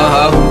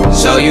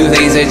 Show you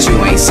things that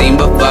you ain't seen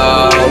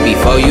before.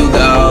 Before you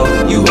go,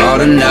 you ought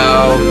to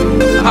know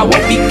I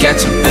won't be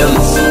catching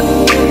feelings,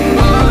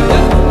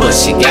 but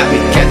she got me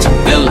catching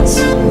feelings.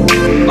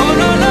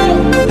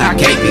 I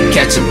can't be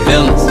catching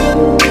feelings,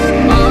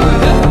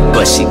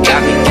 but she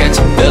got me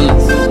catching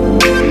feelings.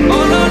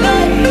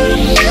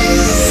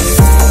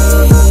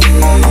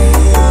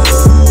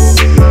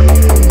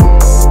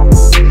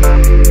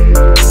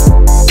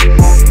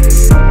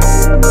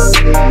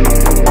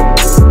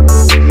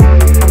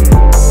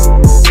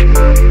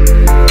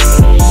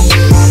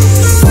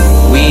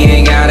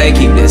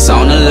 Keep this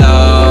on the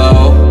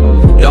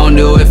low. Don't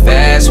do it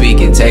fast, we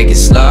can take it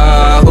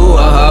slow.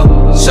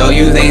 Show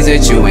you things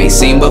that you ain't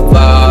seen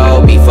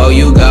before. Before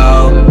you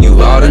go,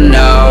 you ought to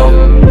know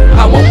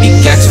I won't be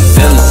catching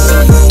feelings,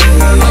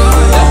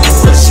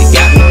 but she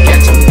got me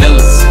catching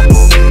feelings.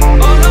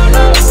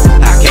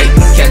 I can't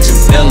be catching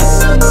feelings,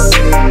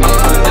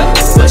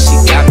 but she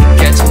got me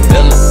catching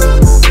feelings.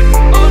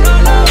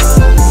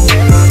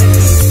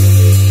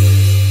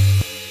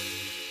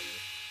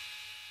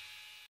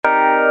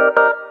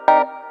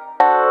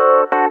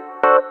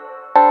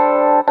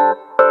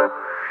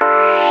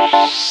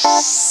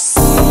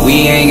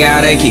 We ain't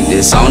gotta keep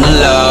this on the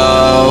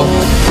low.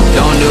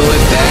 Don't do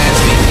it fast,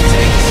 we can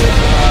take it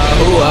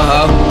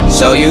slow.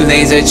 Show you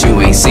things that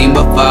you ain't seen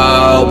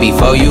before.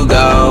 Before you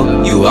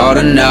go, you ought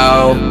to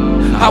know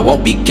I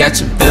won't be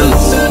catching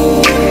feelings,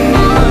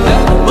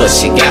 but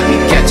she got me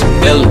catching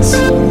feelings.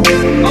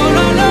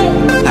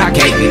 I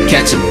can't be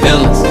catching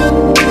feelings,